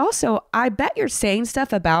 But also, I bet you're saying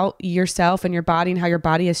stuff about yourself and your body and how your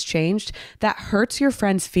body has changed that hurts your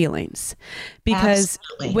friends' feelings. Because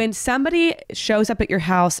when somebody shows up at your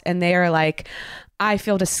house and they are like, I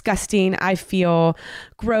feel disgusting. I feel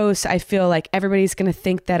gross. I feel like everybody's going to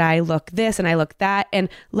think that I look this and I look that. And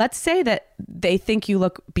let's say that they think you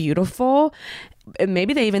look beautiful.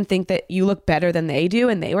 Maybe they even think that you look better than they do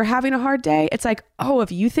and they were having a hard day. It's like, oh,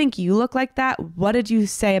 if you think you look like that, what did you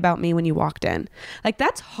say about me when you walked in? Like,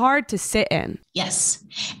 that's hard to sit in. Yes,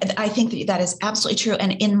 I think that is absolutely true.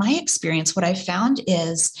 And in my experience, what I found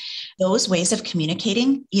is those ways of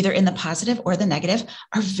communicating, either in the positive or the negative,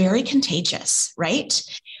 are very contagious, right?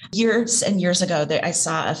 Years and years ago, I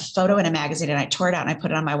saw a photo in a magazine and I tore it out and I put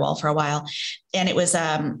it on my wall for a while. And it was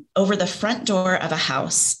over the front door of a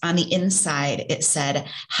house. On the inside, it said,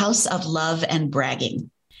 House of Love and Bragging.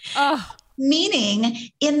 Oh. Meaning,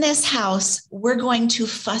 in this house, we're going to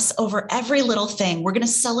fuss over every little thing. We're going to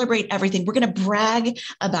celebrate everything. We're going to brag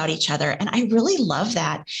about each other. And I really love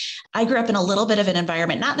that. I grew up in a little bit of an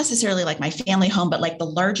environment, not necessarily like my family home, but like the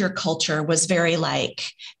larger culture was very like,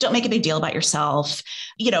 don't make a big deal about yourself.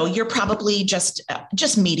 You're probably just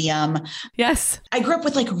medium. Yes. I grew up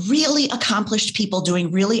with like really accomplished people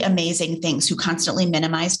doing really amazing things who constantly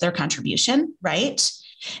minimized their contribution, right?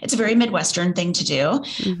 It's a very Midwestern thing to do.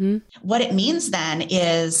 Mm-hmm. What it means then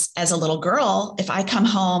is, as a little girl, if I come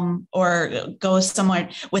home or go somewhere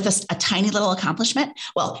with a tiny little accomplishment,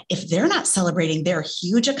 well, if they're not celebrating their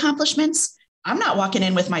huge accomplishments, I'm not walking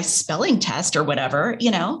in with my spelling test or whatever,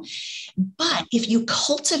 But if you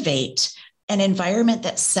cultivate an environment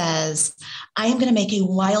that says, I am going to make a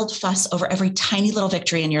wild fuss over every tiny little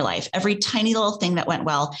victory in your life, every tiny little thing that went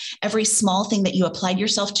well, every small thing that you applied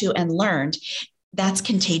yourself to and learned, that's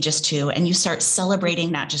contagious too. And you start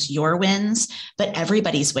celebrating not just your wins, but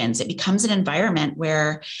everybody's wins. It becomes an environment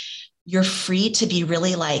where you're free to be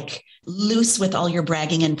really like loose with all your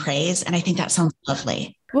bragging and praise. And I think that sounds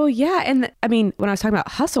lovely. Well, yeah. And I mean, when I was talking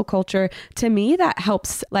about hustle culture, to me, that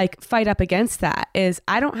helps like fight up against that is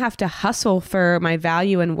I don't have to hustle for my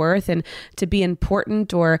value and worth and to be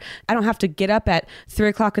important, or I don't have to get up at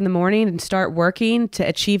 3:00 in the morning and start working to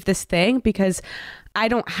achieve this thing because I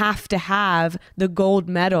don't have to have the gold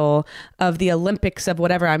medal of the Olympics of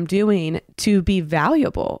whatever I'm doing to be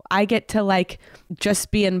valuable. I get to like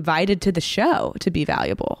just be invited to the show to be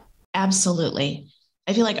valuable. Absolutely.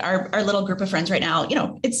 I feel like our little group of friends right now,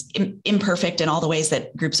 it's imperfect in all the ways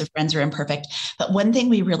that groups of friends are imperfect. But one thing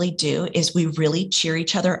we really do is we really cheer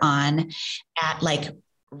each other on at like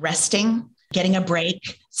resting, getting a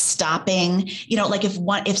break, stopping, like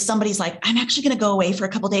if somebody's like, I'm actually going to go away for a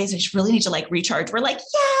couple of days, I just really need to like recharge. We're like,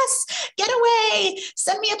 yes, get away.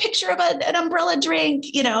 Send me a picture of an umbrella drink,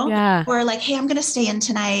 Yeah. Or like, hey, I'm going to stay in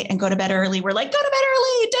tonight and go to bed early. We're like, go to bed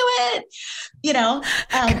early, do it.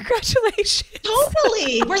 Congratulations.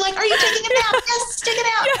 Totally. We're like, are you taking a nap? Yes, take a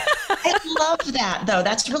nap. Yeah. I love that though.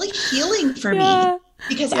 That's really healing for me.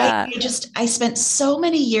 Because I spent so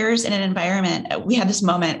many years in an environment. I had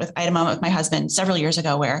a moment with my husband several years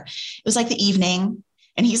ago where it was like the evening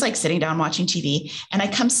and he's like sitting down watching TV and I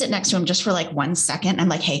come sit next to him just for like 1 second. I'm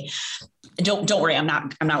like, hey, don't worry. I'm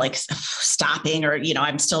not like stopping or,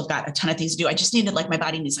 I'm still got a ton of things to do. I just needed like my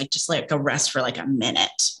body needs like, just like go rest for like a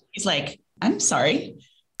minute. He's like, I'm sorry.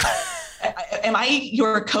 Am I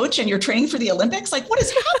your coach and you're training for the Olympics? Like what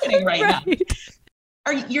is happening right now?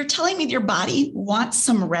 You're telling me your body wants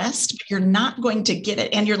some rest, but you're not going to get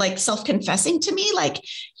it. And you're like self-confessing to me, like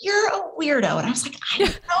you're a weirdo. And I was like, I know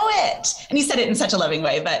it. And he said it in such a loving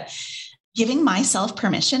way, but giving myself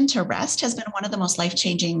permission to rest has been one of the most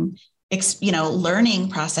life-changing, learning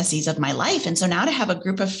processes of my life. And so now to have a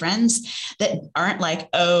group of friends that aren't like,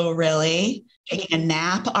 oh, really? Taking a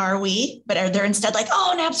nap, are we? But they're instead like,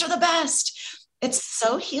 oh, naps are the best. It's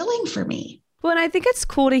so healing for me. Well, and I think it's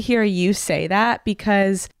cool to hear you say that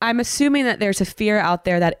because I'm assuming that there's a fear out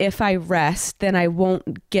there that if I rest, then I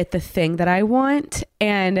won't get the thing that I want.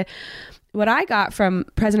 And what I got from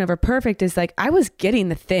Present Over Perfect is like, I was getting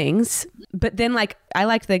the things, but then like, I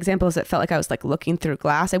liked the examples that felt like I was like looking through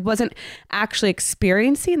glass. I wasn't actually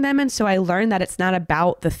experiencing them. And so I learned that it's not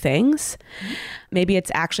about the things. Maybe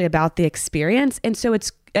it's actually about the experience. And so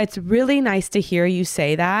it's really nice to hear you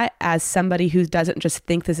say that as somebody who doesn't just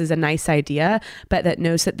think this is a nice idea, but that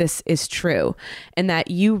knows that this is true and that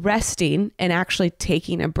you resting and actually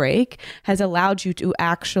taking a break has allowed you to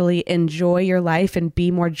actually enjoy your life and be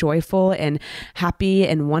more joyful and happy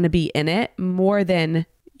and want to be in it more than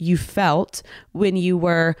you felt when you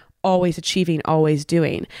were always achieving, always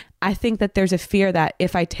doing. I think that there's a fear that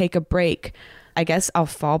if I take a break, I guess I'll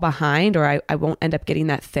fall behind or I won't end up getting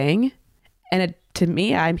that thing. And to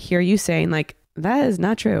me, I hear you saying like, that is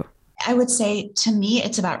not true. I would say to me,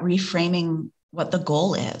 it's about reframing what the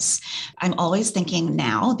goal is. I'm always thinking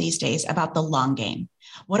now these days about the long game.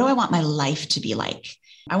 What do I want my life to be like?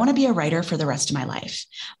 I want to be a writer for the rest of my life.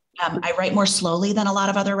 I write more slowly than a lot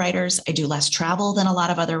of other writers. I do less travel than a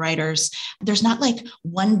lot of other writers. There's not like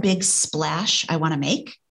one big splash I want to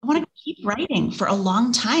make. I want to keep writing for a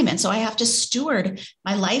long time. And so I have to steward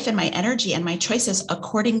my life and my energy and my choices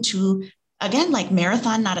according to, again, like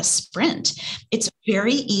marathon, not a sprint. It's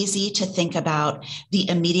very easy to think about the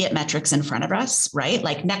immediate metrics in front of us, right?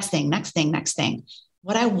 Like next thing, next thing, next thing.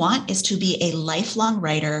 What I want is to be a lifelong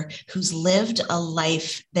writer who's lived a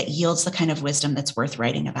life that yields the kind of wisdom that's worth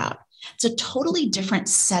writing about. It's a totally different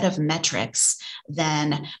set of metrics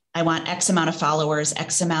than I want X amount of followers,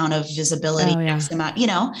 X amount of visibility, X amount,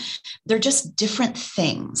 they're just different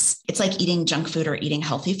things. It's like eating junk food or eating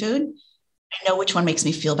healthy food. I know which one makes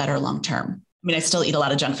me feel better long-term. I mean, I still eat a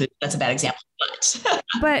lot of junk food. That's a bad example,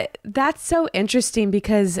 but that's so interesting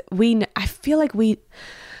because I feel like we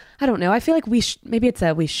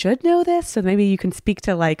should know this. So maybe you can speak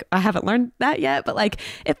to like, I haven't learned that yet, but like,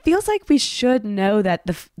 it feels like we should know that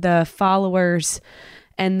the followers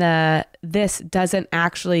and this doesn't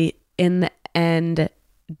actually in the end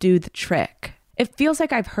do the trick. It feels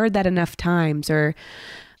like I've heard that enough times, or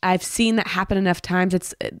I've seen that happen enough times.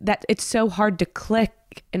 It's so hard to click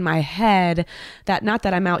in my head that not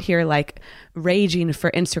that I'm out here like raging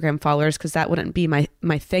for Instagram followers, because that wouldn't be my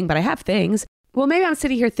thing, but I have things. Well, maybe I'm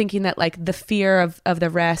sitting here thinking that like the fear of the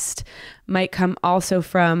rest might come also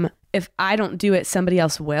from if I don't do it, somebody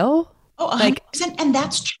else will. Oh, 100%. And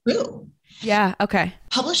that's true. Yeah. Okay.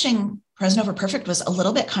 Publishing Present Over Perfect was a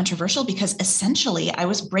little bit controversial because essentially I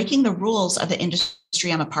was breaking the rules of the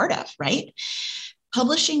industry I'm a part of, right?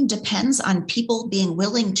 Publishing depends on people being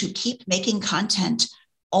willing to keep making content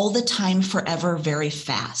all the time, forever, very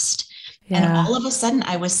fast. Yeah. And all of a sudden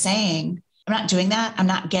I was saying, I'm not doing that. I'm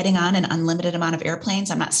not getting on an unlimited amount of airplanes.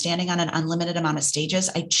 I'm not standing on an unlimited amount of stages.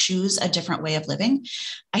 I choose a different way of living.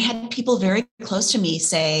 I had people very close to me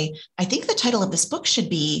say, I think the title of this book should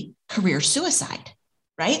be Career Suicide,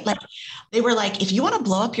 right? Like they were like, if you want to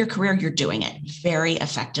blow up your career, you're doing it very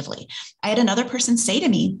effectively. I had another person say to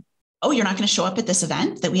me, oh, you're not going to show up at this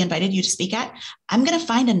event that we invited you to speak at? I'm going to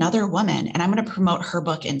find another woman and I'm going to promote her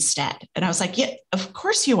book instead. And I was like, yeah, of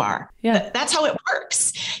course you are. Yeah. That's how it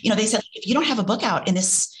works. They said, if you don't have a book out in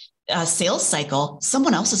this sales cycle,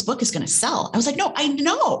 someone else's book is going to sell. I was like, no, I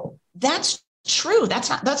know that's true.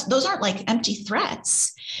 Those aren't like empty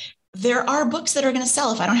threats. There are books that are going to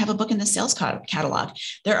sell if I don't have a book in the sales catalog.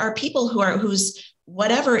 There are people whose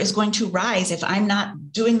whatever is going to rise if I'm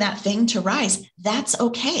not doing that thing to rise. That's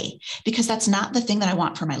okay, because that's not the thing that I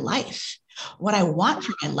want for my life. What I want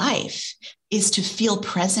for my life is to feel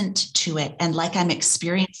present to it and like I'm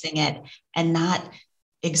experiencing it and not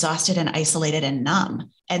exhausted and isolated and numb.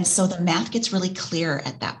 And so the math gets really clear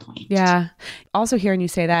at that point. Yeah. Also hearing you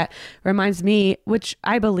say that reminds me, which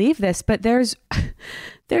I believe this, but there's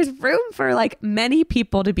room for like many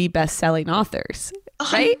people to be best-selling authors.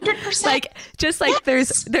 100%. Like, just like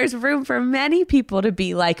yes. there's room for many people to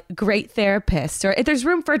be like great therapists, or there's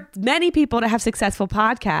room for many people to have successful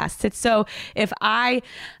podcasts. It's so if I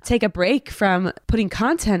take a break from putting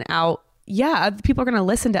content out, yeah, people are going to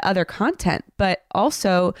listen to other content, but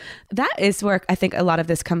also that is where I think a lot of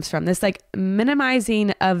this comes from. This like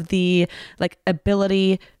minimizing of the like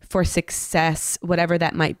ability for success, whatever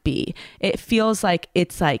that might be. It feels like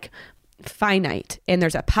it's like finite and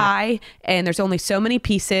there's a pie and there's only so many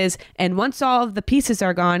pieces. And once all of the pieces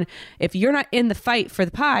are gone, if you're not in the fight for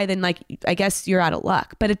the pie, then like, I guess you're out of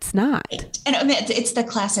luck, but it's not. And I mean, it's the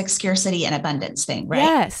classic scarcity and abundance thing, right?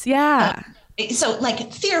 Yes. Yeah. So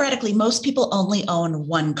like theoretically, most people only own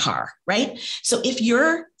one car, right? So if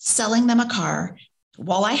you're selling them a car,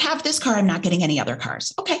 while I have this car, I'm not getting any other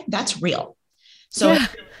cars. Okay. That's real. So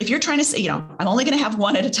if you're trying to say, I'm only going to have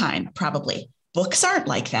one at a time, probably. Books aren't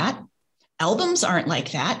like that. Albums aren't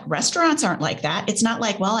like that. Restaurants aren't like that. It's not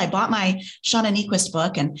like, well, I bought my Shauna Niequist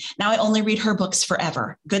book and now I only read her books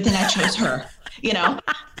forever. Good thing I chose her,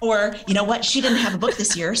 or you know what? She didn't have a book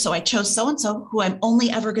this year. So I chose so-and-so who I'm only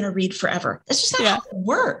ever going to read forever. That's just not how it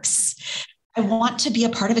works. I want to be a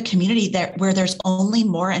part of a community where there's only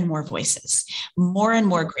more and more voices, more and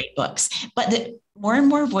more great books, but more and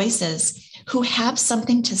more voices who have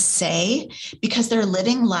something to say because they're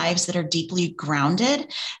living lives that are deeply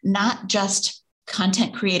grounded, not just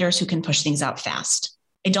content creators who can push things out fast.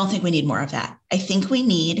 I don't think we need more of that. I think we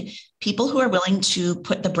need people who are willing to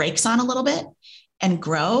put the brakes on a little bit and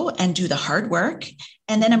grow and do the hard work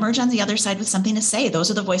and then emerge on the other side with something to say.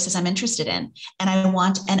 Those are the voices I'm interested in. And I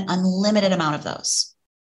want an unlimited amount of those.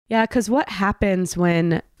 Yeah, because what happens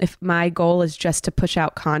if my goal is just to push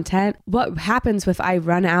out content, what happens if I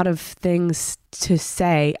run out of things to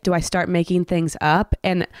say? Do I start making things up?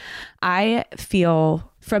 And I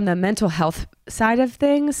feel from the mental health side of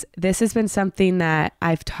things, this has been something that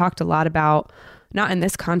I've talked a lot about, not in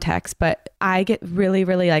this context, but I get really,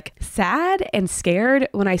 really like sad and scared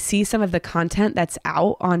when I see some of the content that's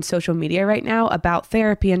out on social media right now about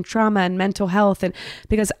therapy and trauma and mental health. And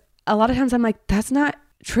because a lot of times I'm like, that's not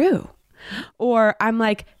true. Or I'm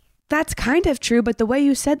like, that's kind of true, but the way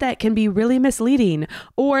you said that can be really misleading.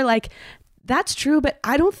 Or like, that's true, but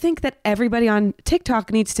I don't think that everybody on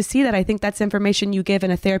TikTok needs to see that. I think that's information you give in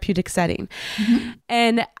a therapeutic setting. Mm-hmm.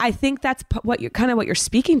 And I think that's what you're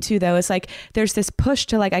speaking to though, is like, there's this push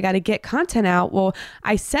to like, I got to get content out. Well,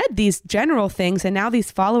 I said these general things and now these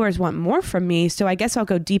followers want more from me. So I guess I'll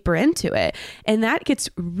go deeper into it. And that gets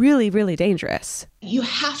really, really dangerous. You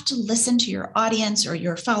have to listen to your audience or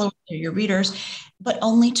your followers or your readers, but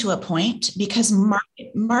only to a point, because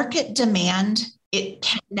market demand, it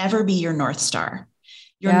can never be your North Star.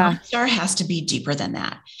 Your North Star has to be deeper than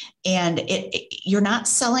that. And you're not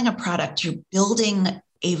selling a product, you're building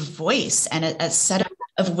a voice and a set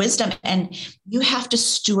of wisdom. And you have to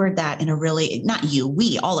steward that in a really, not you,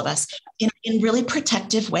 we, all of us, in really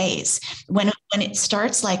protective ways. When it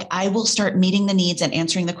starts like, I will start meeting the needs and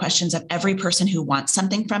answering the questions of every person who wants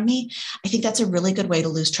something from me, I think that's a really good way to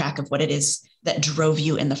lose track of what it is that drove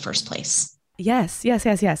you in the first place. Yes.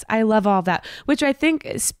 I love all of that, which I think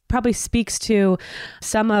probably speaks to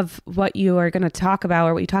some of what you are going to talk about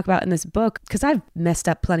or what you talk about in this book, because I've messed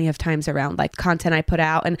up plenty of times around like content I put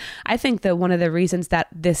out. And I think that one of the reasons that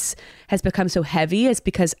this has become so heavy is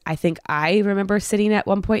because I think I remember sitting at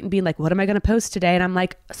one point and being like, what am I going to post today? And I'm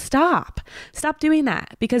like, stop doing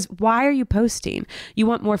that. Because why are you posting? You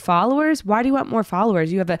want more followers? Why do you want more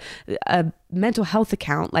followers? You have a mental health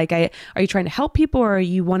account. Like, are you trying to help people, or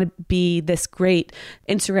you want to be this great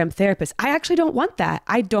Instagram therapist? I actually don't want that.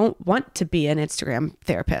 I don't want to be an Instagram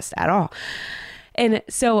therapist at all. And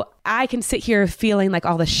so I can sit here feeling like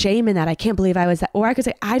all the shame in that. I can't believe I was that. Or I could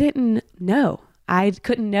say, I didn't know. I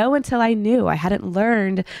couldn't know until I knew. I hadn't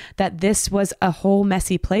learned that this was a whole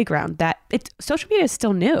messy playground, that social media is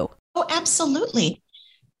still new. Oh, absolutely.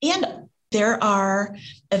 And there are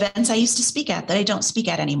events I used to speak at that I don't speak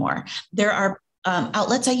at anymore. There are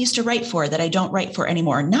outlets I used to write for that I don't write for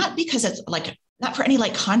anymore. Not because it's like, not for any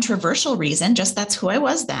like controversial reason, just that's who I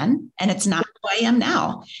was then. And it's not who I am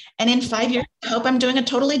now. And in 5 years, I hope I'm doing a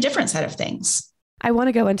totally different set of things. I want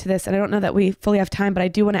to go into this, and I don't know that we fully have time, but I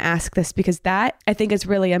do want to ask this because that I think is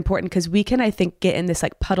really important, because we can, I think, get in this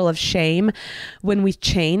like puddle of shame when we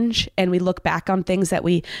change and we look back on things that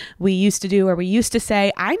we used to do or we used to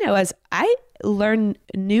say. I know as I learn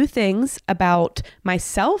new things about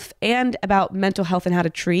myself and about mental health and how to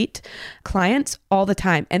treat clients all the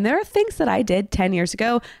time. And there are things that I did 10 years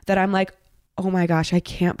ago that I'm like, oh my gosh, I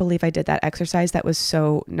can't believe I did that exercise. That was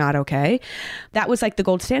so not okay. That was like the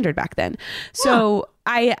gold standard back then. So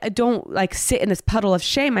I don't like sit in this puddle of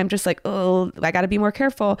shame. I'm just like, oh, I got to be more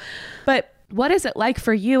careful. But what is it like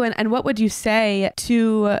for you? And what would you say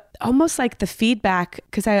to almost like the feedback?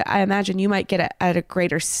 Because I imagine you might get it at a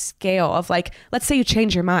greater scale of like, let's say you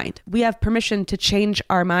change your mind. We have permission to change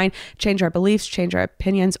our mind, change our beliefs, change our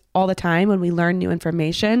opinions all the time when we learn new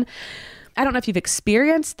information. I don't know if you've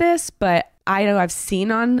experienced this, but I know I've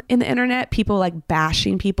seen in the internet people like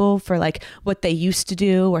bashing people for like what they used to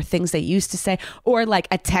do or things they used to say, or like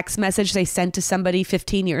a text message they sent to somebody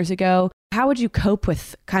 15 years ago. How would you cope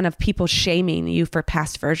with kind of people shaming you for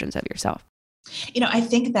past versions of yourself? I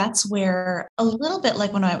think that's where a little bit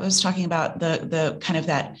like when I was talking about the kind of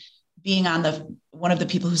that being on one of the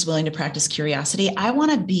people who's willing to practice curiosity, I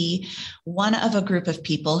want to be one of a group of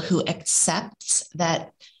people who accepts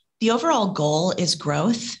that the overall goal is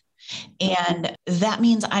growth. And that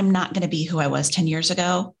means I'm not going to be who I was 10 years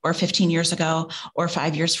ago or 15 years ago or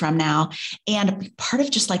 5 years from now. And part of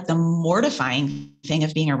just like the mortifying thing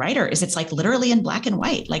of being a writer is it's like literally in black and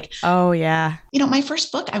white. Like, oh yeah. My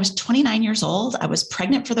first book, I was 29 years old. I was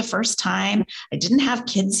pregnant for the first time. I didn't have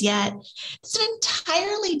kids yet. It's an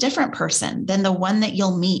entirely different person than the one that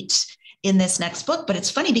you'll meet in this next book. But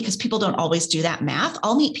it's funny because people don't always do that math.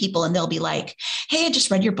 I'll meet people and they'll be like, hey, I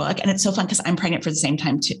just read your book. And it's so fun because I'm pregnant for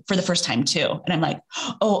the first time too. And I'm like,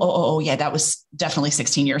 oh, yeah, that was definitely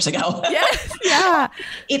 16 years ago. Yes, yeah.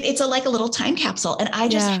 It's like a little time capsule. And I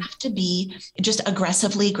just have to be just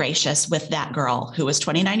aggressively gracious with that girl who was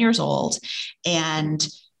 29 years old. And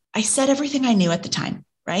I said everything I knew at the time,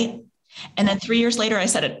 right? And then 3 years later, I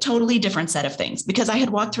said a totally different set of things because I had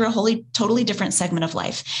walked through a totally different segment of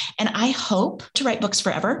life. And I hope to write books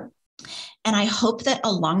forever. And I hope that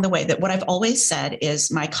along the way, that what I've always said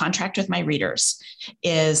is my contract with my readers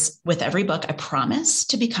is with every book, I promise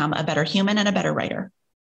to become a better human and a better writer.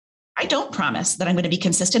 I don't promise that I'm going to be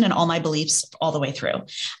consistent in all my beliefs all the way through.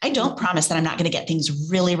 I don't promise that I'm not going to get things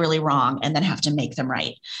really, really wrong and then have to make them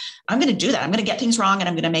right. I'm going to do that. I'm going to get things wrong and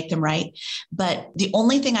I'm going to make them right. But the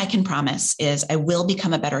only thing I can promise is I will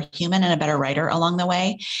become a better human and a better writer along the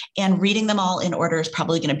way. And reading them all in order is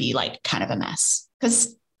probably going to be like kind of a mess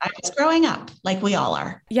because I was growing up like we all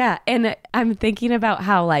are. Yeah. And I'm thinking about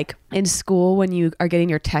how like in school, when you are getting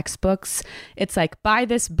your textbooks, it's like, buy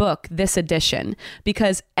this book, this edition,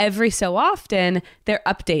 because every so often they're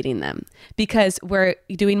updating them because we're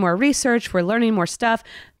doing more research, we're learning more stuff.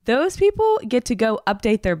 Those people get to go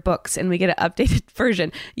update their books and we get an updated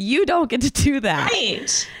version. You don't get to do that.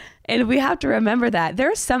 Right. And we have to remember that.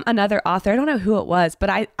 There's another author, I don't know who it was, but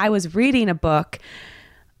I was reading a book.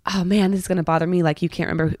 Oh man, this is going to bother me. Like you can't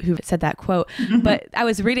remember who said that quote, but I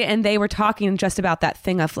was reading and they were talking just about that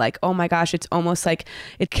thing of like, oh my gosh, it's almost like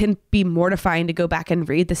it can be mortifying to go back and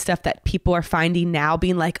read the stuff that people are finding now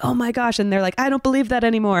being like, oh my gosh. And they're like, I don't believe that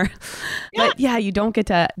anymore. Yeah. But yeah, you don't get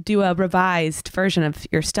to do a revised version of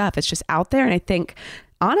your stuff. It's just out there. And I think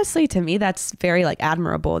honestly, to me, that's very like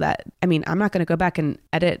admirable I'm not going to go back and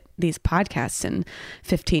edit these podcasts in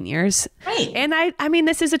 15 years. Right. And I mean,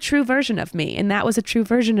 this is a true version of me and that was a true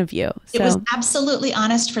version of you. So. It was absolutely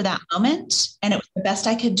honest for that moment. And it was the best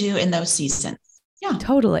I could do in those seasons. Yeah,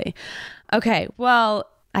 totally. Okay. Well,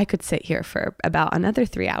 I could sit here for about another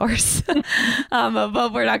 3 hours,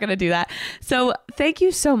 but we're not going to do that. So thank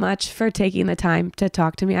you so much for taking the time to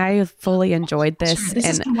talk to me. I fully enjoyed this. Sure. This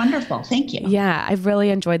has been wonderful. Thank you. Yeah, I've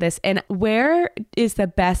really enjoyed this. And where is the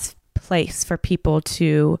best place for people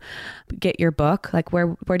to get your book? Like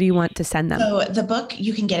where do you want to send them? So the book,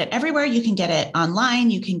 you can get it everywhere. You can get it online.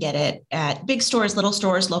 You can get it at big stores, little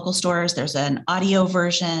stores, local stores. There's an audio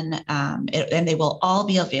version and they will all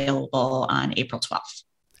be available on April 12th.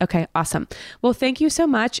 Okay, awesome. Well, thank you so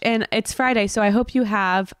much. And it's Friday, so I hope you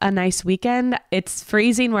have a nice weekend. It's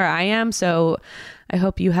freezing where I am, so I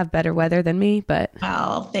hope you have better weather than me, but.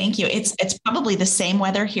 Well, thank you. It's probably the same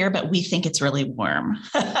weather here, but we think it's really warm.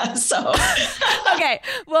 So. Okay.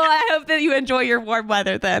 Well, I hope that you enjoy your warm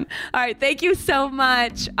weather then. All right. Thank you so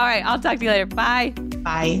much. All right. I'll talk to you later. Bye.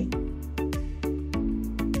 Bye.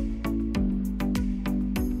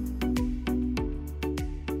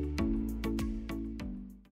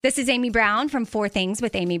 This is Amy Brown from 4 Things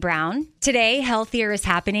with Amy Brown. Today, healthier is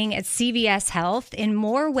happening at CVS Health in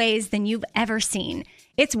more ways than you've ever seen.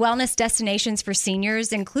 It's wellness destinations for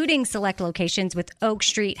seniors, including select locations with Oak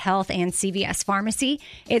Street Health and CVS Pharmacy.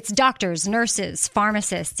 It's doctors, nurses,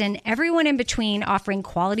 pharmacists, and everyone in between offering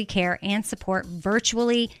quality care and support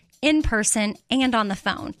virtually, in person, and on the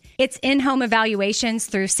phone. It's in-home evaluations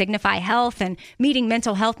through Signify Health and meeting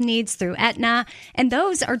mental health needs through Aetna. And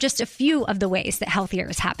those are just a few of the ways that healthier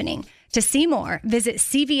is happening. To see more, visit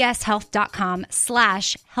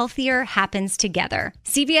cvshealth.com/healthier happens together.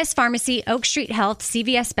 CVS Pharmacy, Oak Street Health,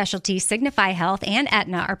 CVS Specialty, Signify Health, and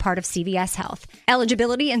Aetna are part of CVS Health.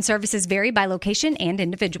 Eligibility and services vary by location and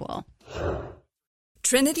individual.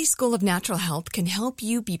 Trinity School of Natural Health can help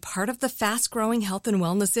you be part of the fast-growing health and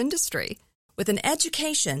wellness industry. With an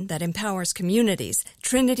education that empowers communities,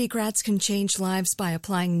 Trinity grads can change lives by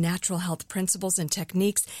applying natural health principles and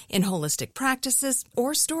techniques in holistic practices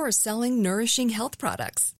or stores selling nourishing health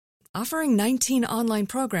products. Offering 19 online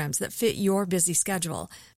programs that fit your busy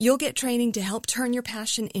schedule, you'll get training to help turn your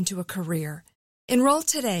passion into a career. Enroll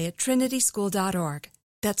today at trinityschool.org.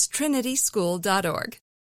 That's trinityschool.org.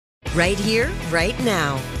 Right here, right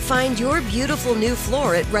now. Find your beautiful new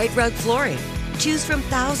floor at Right Rug Flooring. Choose from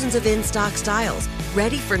thousands of in-stock styles,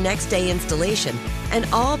 ready for next day installation, and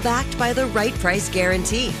all backed by the right price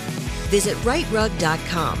guarantee. Visit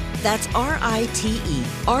rightrug.com. That's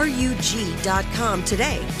RITERUG.com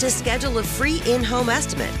today to schedule a free in-home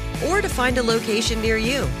estimate or to find a location near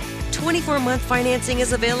you. 24-month financing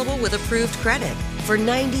is available with approved credit. For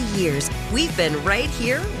 90 years, we've been right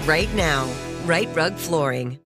here, right now. Right Rug Flooring.